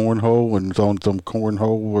lot of cornhole and it's on some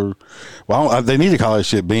cornhole they need to call that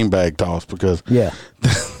shit beanbag toss because bag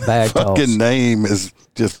the fucking name is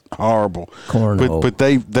just horrible. Cornhole. But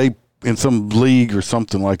they in some league or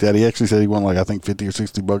something like that. He actually said he won like I think $50 or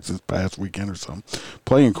 $60 this past weekend or something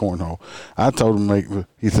playing cornhole. I told him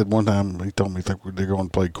he said one time he told me they're going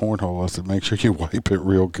to play cornhole. I said make sure you wipe it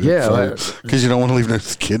real good, because you don't want to leave no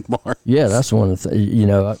skid marks. Yeah, that's one of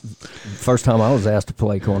the first time I was asked to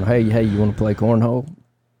play cornhole. Hey, you want to play cornhole?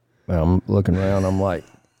 Well, I'm looking around. I'm like,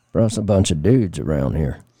 bro, it's a bunch of dudes around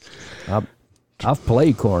here. I've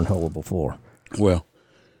played cornhole before. Well.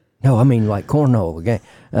 No, I mean like cornhole again.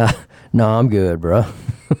 No, I'm good, bro.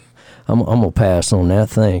 I'm gonna pass on that.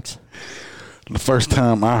 Thanks. The first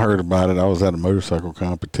time I heard about it, I was at a motorcycle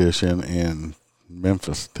competition in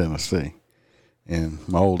Memphis, Tennessee, and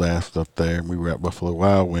my old ass was up there, and we were at Buffalo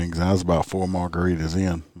Wild Wings. And I was about 4 margaritas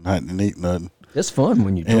in, I hadn't eaten nothing. It's fun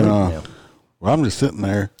when you drink now. Well, I'm just sitting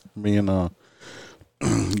there. Me and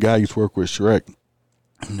guy I used to work with, Shrek.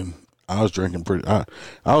 And I was drinking I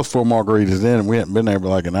was 4 margaritas in, and we hadn't been there for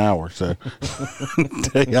like an hour. So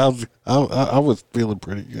I was feeling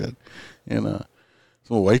pretty good. And so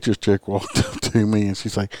little waitress chick walked up to me and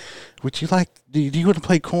she's like, "Would you like? Do you want to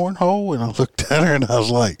play cornhole?" And I looked at her and I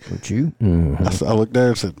was like, Would you? Mm-hmm. I looked at her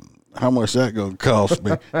and said, "How much that gonna cost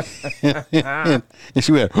me?" and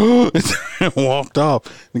she went and walked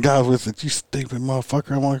off. The guy was like, "You stupid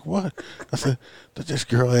motherfucker!" I'm like, "What?" I said, "This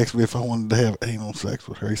girl asked me if I wanted to have anal sex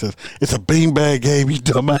with her." He says, "It's a beanbag game, you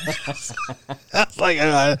dumbass." I was like,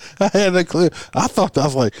 I had no clue. I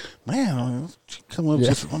was like, man, she come up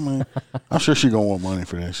I'm sure she gonna want money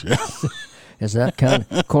for that shit. Is that kind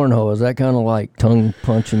of cornhole? Is that kind of like tongue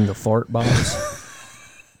punching the fart box?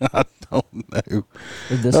 I don't know.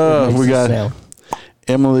 We got sound.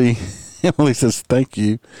 Emily. Emily says, "Thank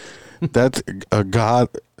you. That's a god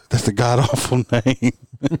awful name."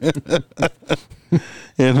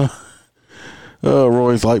 And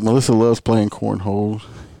Roy's like, "Melissa loves playing cornhole."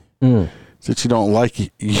 Said she don't like you.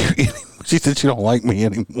 She said she don't like me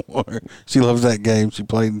anymore. She loves that game. She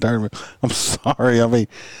played in tournament. I'm sorry. I mean,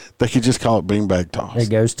 they could just call it beanbag toss.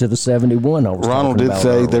 It goes to the 71. Ronald did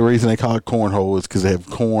say the reason they call it cornhole is because they have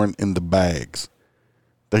corn in the bags.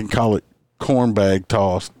 They can call it corn bag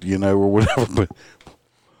toss, or whatever. But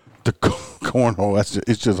the cornhole,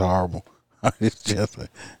 it's just horrible. It's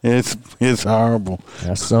horrible.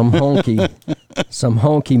 That's some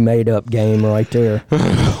honky made up game right there.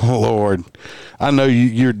 Lord, I know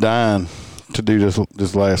you're dying to do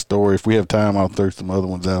this last story. If we have time, I'll throw some other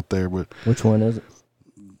ones out there. But which one is it?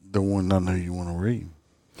 The one I know you want to read.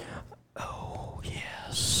 Oh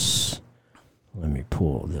yes. Let me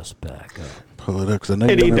pull this back up. Pull it up because I know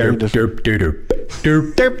you want to read this. Yeah.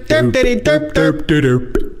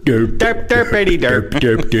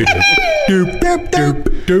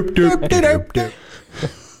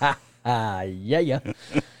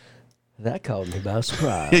 That caught me by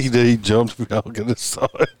surprise. He jumped me. I could have saw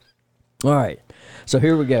it. All right. So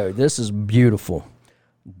here we go. This is beautiful.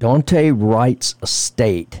 Daunte Wright's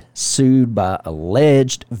estate sued by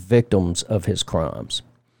alleged victims of his crimes.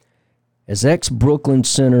 As ex-Brooklyn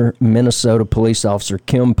Center, Minnesota police officer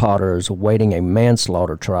Kim Potter is awaiting a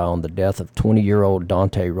manslaughter trial on the death of 20-year-old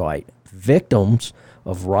Daunte Wright, victims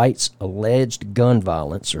of Wright's alleged gun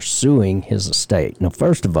violence are suing his estate. Now,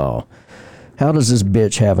 first of all, how does this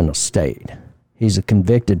bitch have an estate? He's a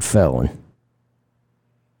convicted felon.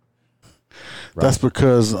 Right. That's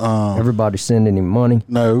because everybody sending him money.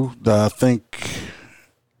 No, I think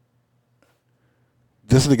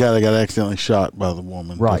this is the guy that got accidentally shot by the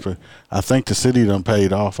woman. Right. I think the city done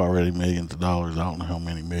paid off already millions of dollars. I don't know how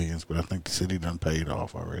many millions, but I think the city done paid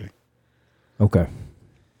off already. Okay.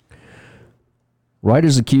 Wright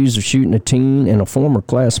is accused of shooting a teen and a former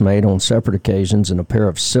classmate on separate occasions in a pair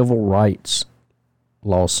of civil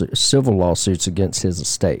lawsuits against his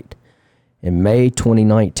estate. In May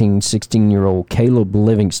 2019, 16-year-old Caleb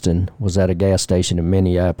Livingston was at a gas station in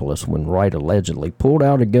Minneapolis when Wright allegedly pulled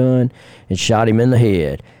out a gun and shot him in the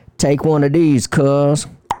head. "Take one of these, cuz."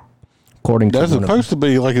 According to that's supposed to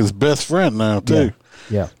be like his best friend now, too.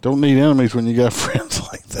 Yeah. Don't need enemies when you got friends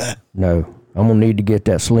like that. No. I'm going to need to get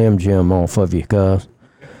that Slim Jim off of you, cuz.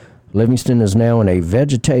 Livingston is now in a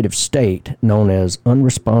vegetative state known as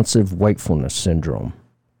unresponsive wakefulness syndrome.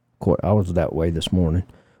 I was that way this morning.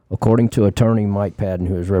 According to attorney Mike Padden,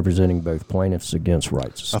 who is representing both plaintiffs against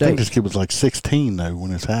Wright's estate. I think this kid was like 16, though,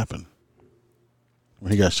 when this happened.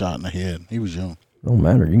 When he got shot in the head. He was young. Don't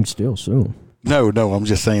matter. You can still sue him. No, I'm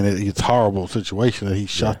just saying that it's a horrible situation that he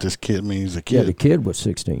shot this kid. I mean, he's a kid. Yeah, the kid was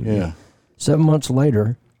 16. Yeah. 7 months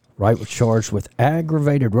later, Wright was charged with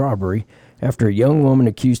aggravated robbery after a young woman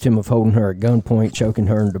accused him of holding her at gunpoint, choking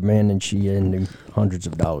her, and demanding she hand him hundreds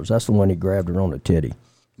of dollars. That's the one he grabbed her on the titty.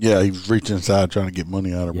 Yeah, he was reaching inside trying to get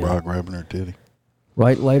money out of her by grabbing her titty.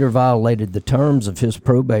 Wright later violated the terms of his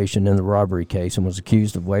probation in the robbery case and was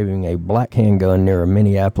accused of waving a black handgun near a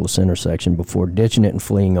Minneapolis intersection before ditching it and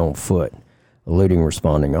fleeing on foot, eluding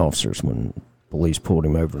responding officers. When police pulled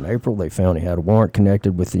him over in April, they found he had a warrant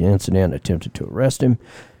connected with the incident and attempted to arrest him.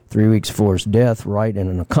 3 weeks before his death, Wright and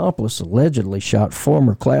an accomplice allegedly shot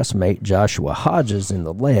former classmate Joshua Hodges in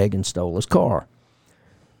the leg and stole his car.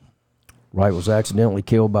 Wright was accidentally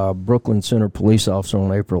killed by a Brooklyn Center police officer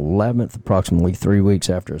on April 11th, approximately 3 weeks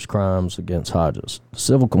after his crimes against Hodges. The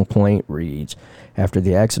civil complaint reads, after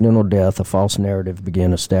the accidental death, a false narrative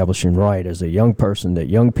began establishing Wright as a young person that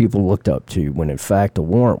young people looked up to, when in fact a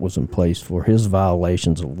warrant was in place for his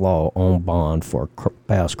violations of law on bond for a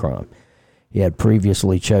past crime. He had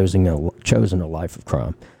previously chosen a life of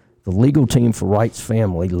crime. The legal team for Wright's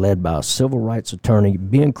family, led by civil rights attorney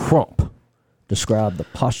Ben Crump, described the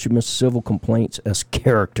posthumous civil complaints as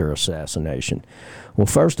character assassination. Well,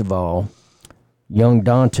 first of all, young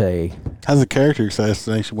Daunte has a character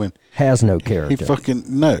assassination when has no character. He fucking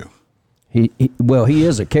no. He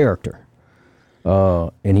is a character,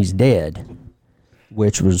 and he's dead,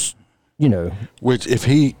 which was, Which if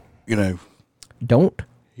he, don't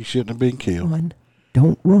he shouldn't have been killed. run,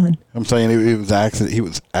 don't run. I'm saying it was accident. He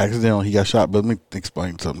was accidental. He got shot. But let me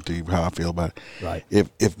explain something to you how I feel about it. Right.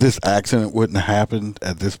 If this accident wouldn't have happened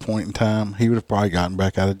at this point in time, he would have probably gotten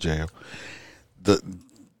back out of jail.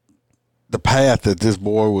 The path that this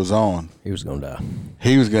boy was on, He was gonna die.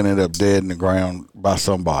 he was going to end up dead in the ground by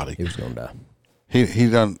somebody. He was gonna die. He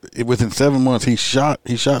done within 7 months. He shot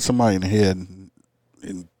somebody in the head.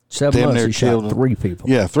 And 7 damn months near he shot killed him. 3 people.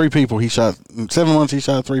 Yeah, 3 people. He shot in 7 months. He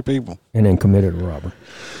shot 3 people. And then committed a robbery.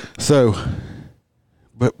 So,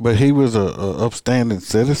 but he was a upstanding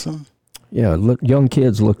citizen. Yeah, young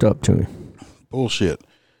kids looked up to him. Bullshit.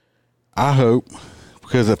 I hope,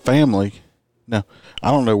 because a family. Now,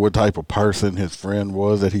 I don't know what type of person his friend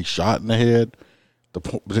was that he shot in the head.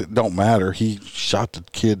 It don't matter. He shot the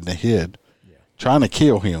kid in the head, trying to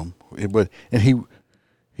kill him. And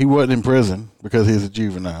he wasn't in prison because he's a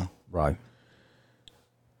juvenile. Right.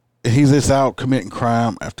 He's just out committing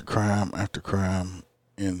crime after crime after crime.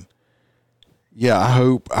 And yeah, I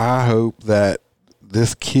hope that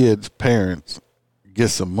this kid's parents get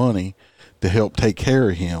some money to help take care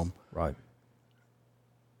of him. Right.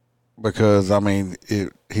 Because I mean,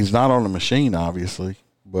 he's not on the machine, obviously,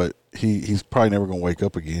 but he's probably never going to wake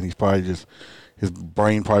up again. He's probably his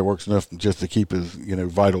brain probably works enough just to keep his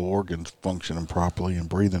vital organs functioning properly and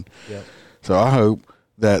breathing. Yep. So I hope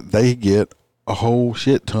that they get a whole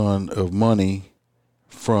shit ton of money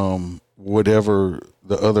from whatever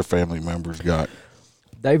the other family members got.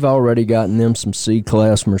 They've already gotten them some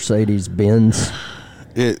C-Class Mercedes-Benz.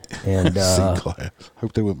 And C-Class.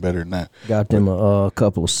 Hope they went better than that. Got them a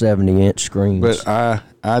couple of 70-inch screens. But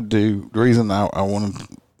I do. The reason I want to,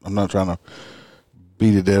 I'm not trying to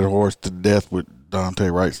beat a dead horse to death with Dante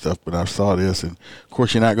Wright stuff, but I saw this, and of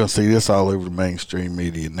course you're not going to see this all over the mainstream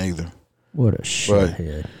media neither. What a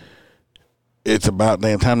shithead. It's about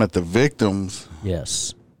damn time that the victims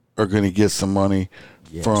are going to get some money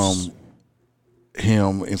from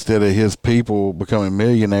him instead of his people becoming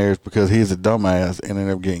millionaires because he's a dumbass and end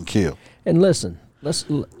up getting killed. And listen,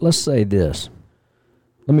 let's say this.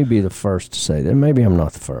 Let me be the first to say that. Maybe I'm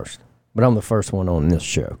not the first, but I'm the first one on this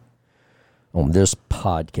show, on this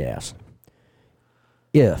podcast.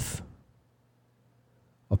 If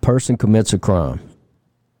a person commits a crime,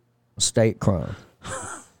 a state crime,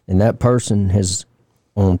 and that person is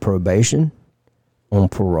on probation, on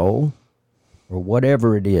parole, or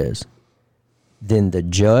whatever it is, then the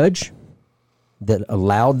judge that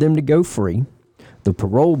allowed them to go free, the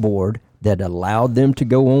parole board that allowed them to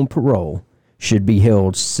go on parole, should be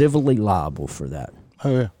held civilly liable for that.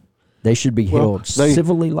 Oh, yeah. They should be held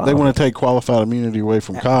civilly liable. They want to take qualified immunity away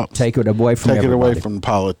from cops. Take it away from everybody. Take it away from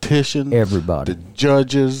politicians. Everybody. The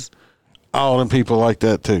judges. All them people like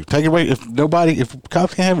that, too. Take it away. If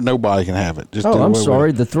cops can have it, nobody can have it. Just I'm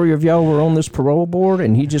sorry. The 3 of y'all were on this parole board,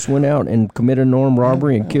 and he just went out and committed an armed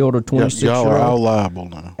robbery and killed a 26-year-old. Y'all are all liable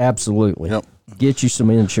now. Absolutely. Yep. Get you some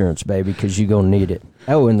insurance, baby, because you're going to need it.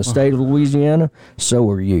 Oh, in the state of Louisiana, so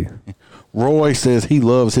are you. Roy says he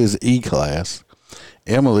loves his E-Class.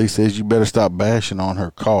 Emily says you better stop bashing on her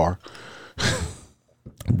car.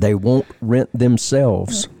 They won't rent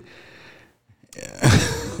themselves.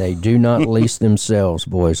 They do not lease themselves,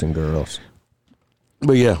 boys and girls.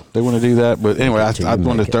 But yeah, they want to do that. But anyway, I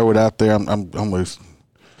wanted to throw it out there. I'm almost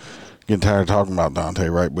getting tired of talking about Dante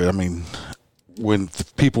Wright. But I mean, when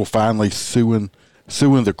people finally suing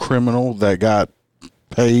the criminal that got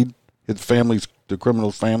paid, the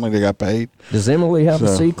criminal's family, they got paid. Does Emily have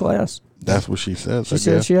a C-Class? That's what she says. She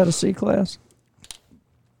said she had a C-Class.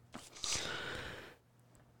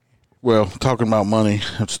 Well, talking about money,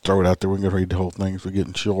 let's throw it out there. We're going to read the whole thing. We're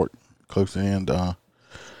getting short, close to the end.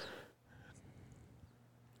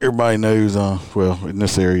 Everybody knows, in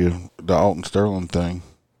this area, the Alton Sterling thing.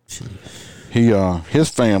 Jeez. His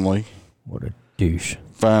family. What a douche.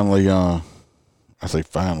 Finally, I say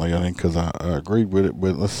finally, I think because I agreed with it,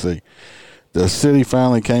 but let's see. The city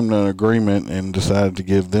finally came to an agreement and decided to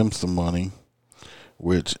give them some money,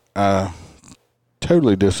 which I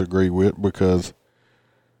totally disagree with because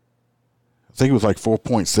I think it was like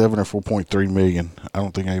 4.7 or 4.3 million. I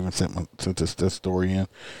don't think I even sent this story in.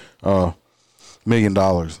 $1 million.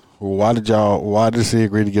 Well, why did the city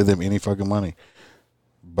agree to give them any fucking money?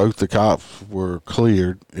 Both the cops were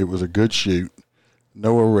cleared. It was a good shoot.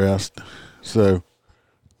 No arrest. So,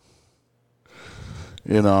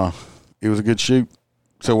 it was a good shoot.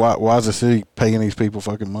 So why is the city paying these people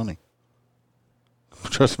fucking money?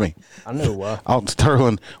 Trust me. I know why. Alton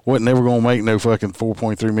Sterling wasn't never going to make no fucking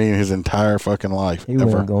 $4.3 million his entire fucking life. He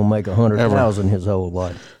wasn't going to make 100,000 his whole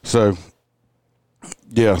life. So,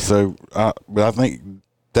 yeah. So, but I think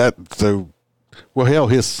that well, hell,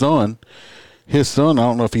 his son. I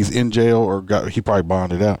don't know if he's in jail or he probably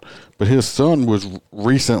bonded out, but his son was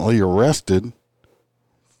recently arrested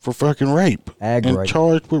for fucking rape. Rape.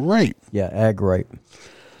 Charged with rape. Yeah, ag rape.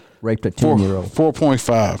 Raped a 10-year-old.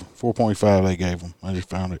 4.5 they gave him. I just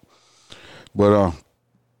found it. But,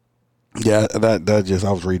 yeah, that just,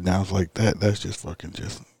 I was reading that. I was like, that's just fucking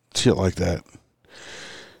just shit like that.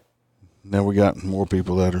 Now we got more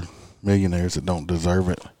people that are millionaires that don't deserve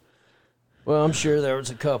it. Well, I'm sure there was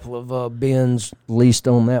a couple of bins leased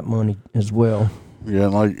on that money as well. Yeah,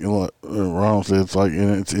 like Ronald said, it's like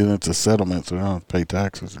it's a settlement, so they don't have to pay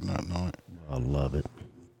taxes or nothing on it. I love it.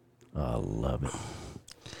 Let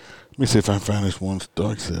me see if I can find this one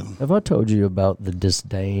story. Have I told you about the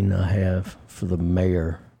disdain I have for the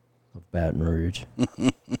mayor of Baton Rouge?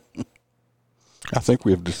 I think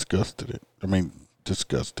we have discussed it.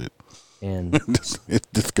 And it's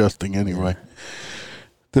disgusting anyway.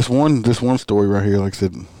 This one story right here, like I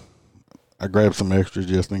said, I grabbed some extras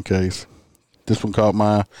just in case. This one's out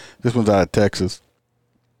of Texas.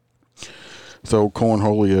 So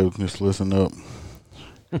Cornholio, just listen up.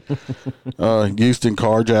 Houston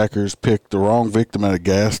carjackers picked the wrong victim at a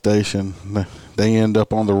gas station. They end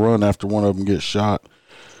up on the run after one of them gets shot.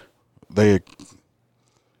 This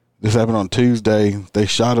happened on Tuesday. They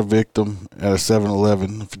shot a victim at a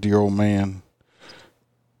 7-Eleven, a 50-year-old man.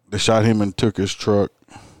 They shot him and took his truck.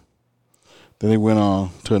 Then he went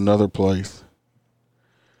on to another place.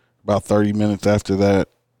 About 30 minutes after that,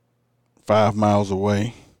 5 miles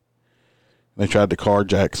away, they tried to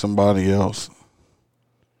carjack somebody else.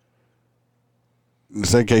 In the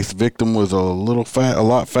second case, the victim was a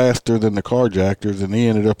lot faster than the carjackers, and he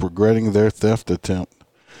ended up regretting their theft attempt.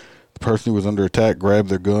 The person who was under attack grabbed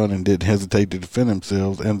their gun and didn't hesitate to defend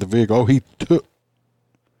themselves and the vehicle. Did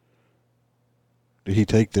he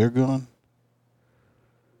take their gun?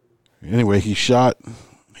 Anyway, he shot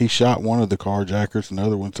one of the carjackers, and the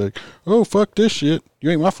other one said, "Oh, fuck this shit. You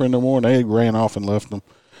ain't my friend no more," and they ran off and left them.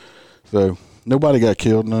 So nobody got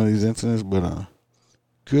killed in none of these incidents, but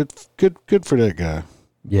good for that guy.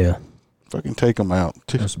 Yeah. Fucking take him out.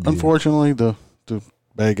 Unfortunately, the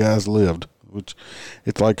bad guys lived, which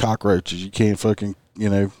it's like cockroaches. You can't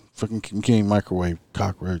you can't microwave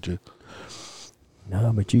cockroaches.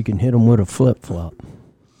 No, but you can hit them with a flip-flop.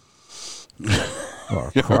 Or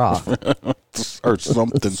a crop. Or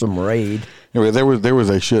something. Some Raid. Anyway, there was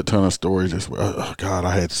a shit ton of stories. Oh, God,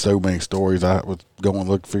 I had so many stories. I was going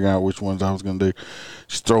figuring out which ones I was going to do.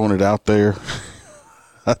 Just throwing it out there.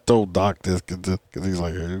 I told Doc this because he's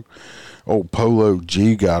like, who? Oh, Polo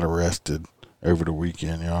G got arrested over the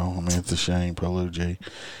weekend, y'all. I mean, it's a shame. Polo G.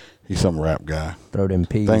 He's some rap guy. Throw them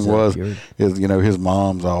peas. Thing was, his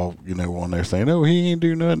mom's all, on there saying, "Oh, he ain't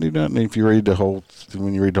do nothing. And if you read the whole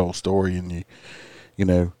story and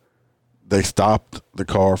they stopped the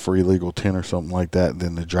car for illegal tint or something like that.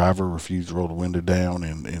 Then the driver refused to roll the window down,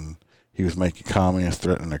 and he was making comments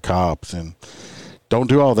threatening the cops. And don't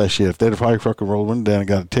do all that shit. If they'd have probably fucking rolled the window down and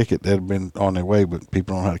got a ticket, they'd have been on their way. But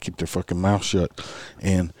people don't know how to keep their fucking mouth shut.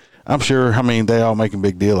 And I'm sure, they all make a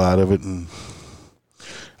big deal out of it. And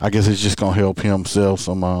I guess it's just going to help him sell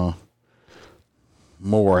some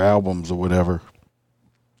more albums or whatever.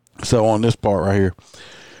 So on this part right here,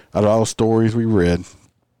 out of all the stories we read,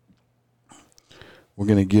 we're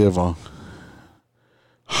going to give a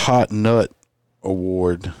Hot Nut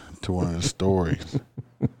Award to one of the stories.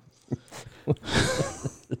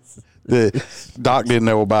 The Doc didn't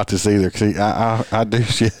know about this either. See, I do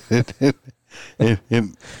shit,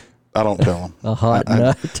 and I don't tell him. A hot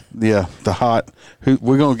nut. Yeah, the hot.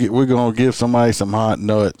 We're gonna give somebody some hot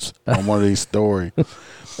nuts on one of these stories.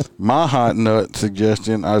 My hot nut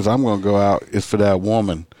suggestion, as I'm gonna go out, is for that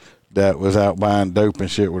woman that was out buying dope and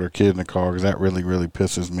shit with her kid in the car, because that really, really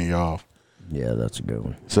pisses me off. Yeah, that's a good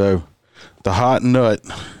one. So, the hot nut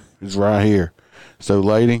is right here. So,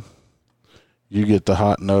 lady, you get the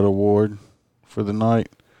Hot Nut Award for the night.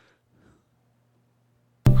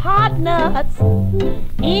 Hot nuts.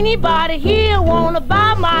 Anybody here wanna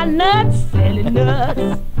buy my nuts? Selling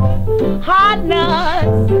nuts. Hot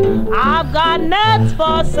nuts. I've got nuts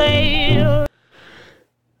for sale.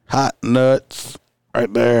 Hot nuts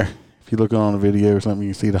right there. If you look on a video or something,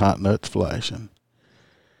 you can see the hot nuts flashing.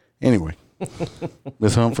 Anyway,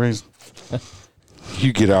 Miss Humphreys,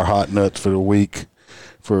 you get our hot nuts for the week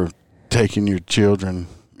for taking your children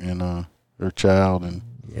and her child. And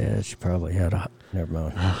yeah, she probably had a. Never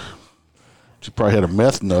mind. She probably had a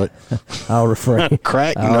meth nut. I'll refrain.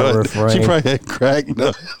 Crack I'll nut. refrain. She probably had crack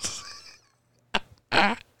nuts.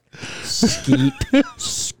 Skeet.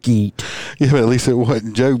 Yeah, but at least it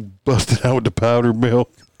wasn't Joe busted out with the powdered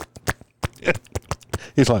milk.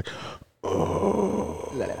 He's like,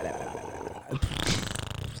 oh,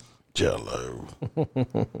 Jello.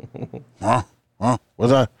 Huh?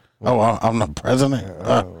 What's that? Oh, I'm the president.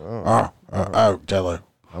 Jello.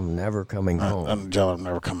 I'm never coming home. Jello, I'm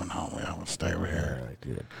never coming home. I'm gonna stay over here.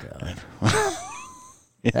 Good God.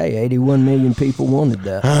 Hey, 81 million people wanted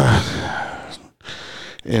that.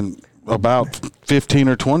 And about 15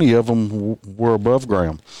 or 20 of them were above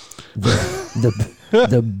ground.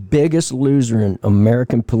 The biggest loser in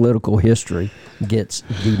American political history gets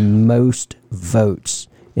the most votes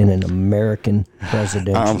in an American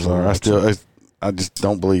presidential I'm sorry. election. I just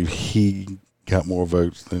don't believe he got more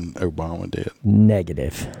votes than Obama did.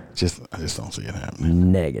 Negative. I just don't see it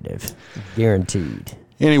happening. Negative. Guaranteed.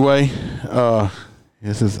 Anyway, I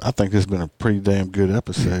think this has been a pretty damn good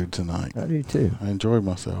episode tonight. I do too. I enjoyed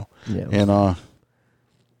myself. Yeah. And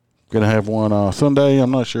gonna have one Sunday.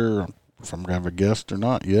 I'm not sure if I'm gonna have a guest or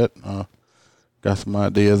not yet. Got some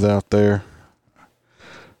ideas out there.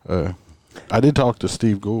 I did talk to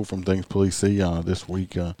Steve Gould from Things Police See this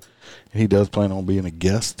week. He does plan on being a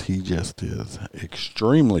guest. He just is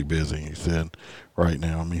extremely busy, he said, right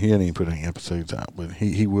now. I mean, he hasn't even put any episodes out, but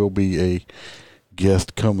he will be a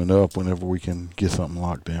guest coming up whenever we can get something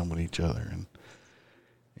locked down with each other. And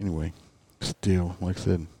anyway, still, like I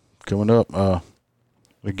said, coming up,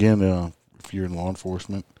 again, if you're in law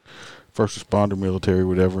enforcement, first responder, military,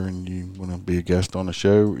 whatever, and you want to be a guest on the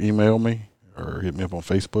show, email me or hit me up on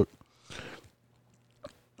Facebook.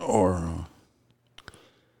 Or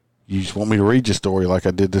you just want me to read your story like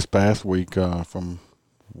I did this past week from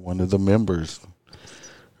one of the members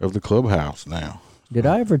of the clubhouse now. Did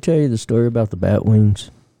I ever tell you the story about the bat wings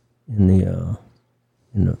in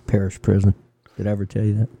the parish prison? Did I ever tell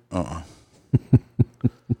you that?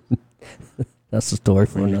 That's the story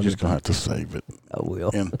for another You're just going to time. have to save it. I will.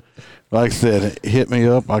 And like I said, hit me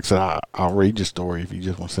up. Like I said, I'll read your story. If you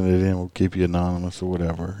just want to send it in, we'll keep you anonymous or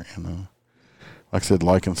whatever. And like I said,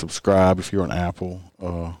 like and subscribe if you're on Apple.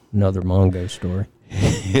 Another Mongo story.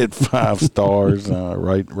 Hit 5 stars.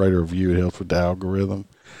 Write a review. It helps with the algorithm.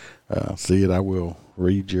 See it. I will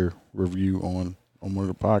read your review on one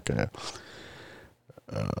of the podcasts.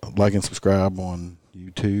 Like and subscribe on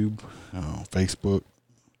YouTube, Facebook.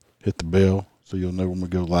 Hit the bell so you'll know when we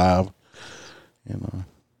go live. And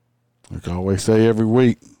like I always say every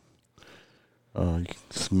week, you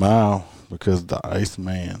can smile because the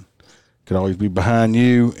Iceman can always be behind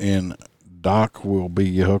you, and Doc will be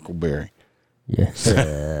your Huckleberry. Yes.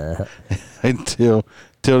 Until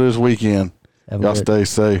this weekend, y'all stay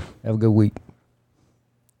safe. Have a good week.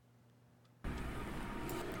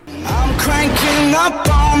 I'm cranking up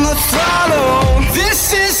on the throttle.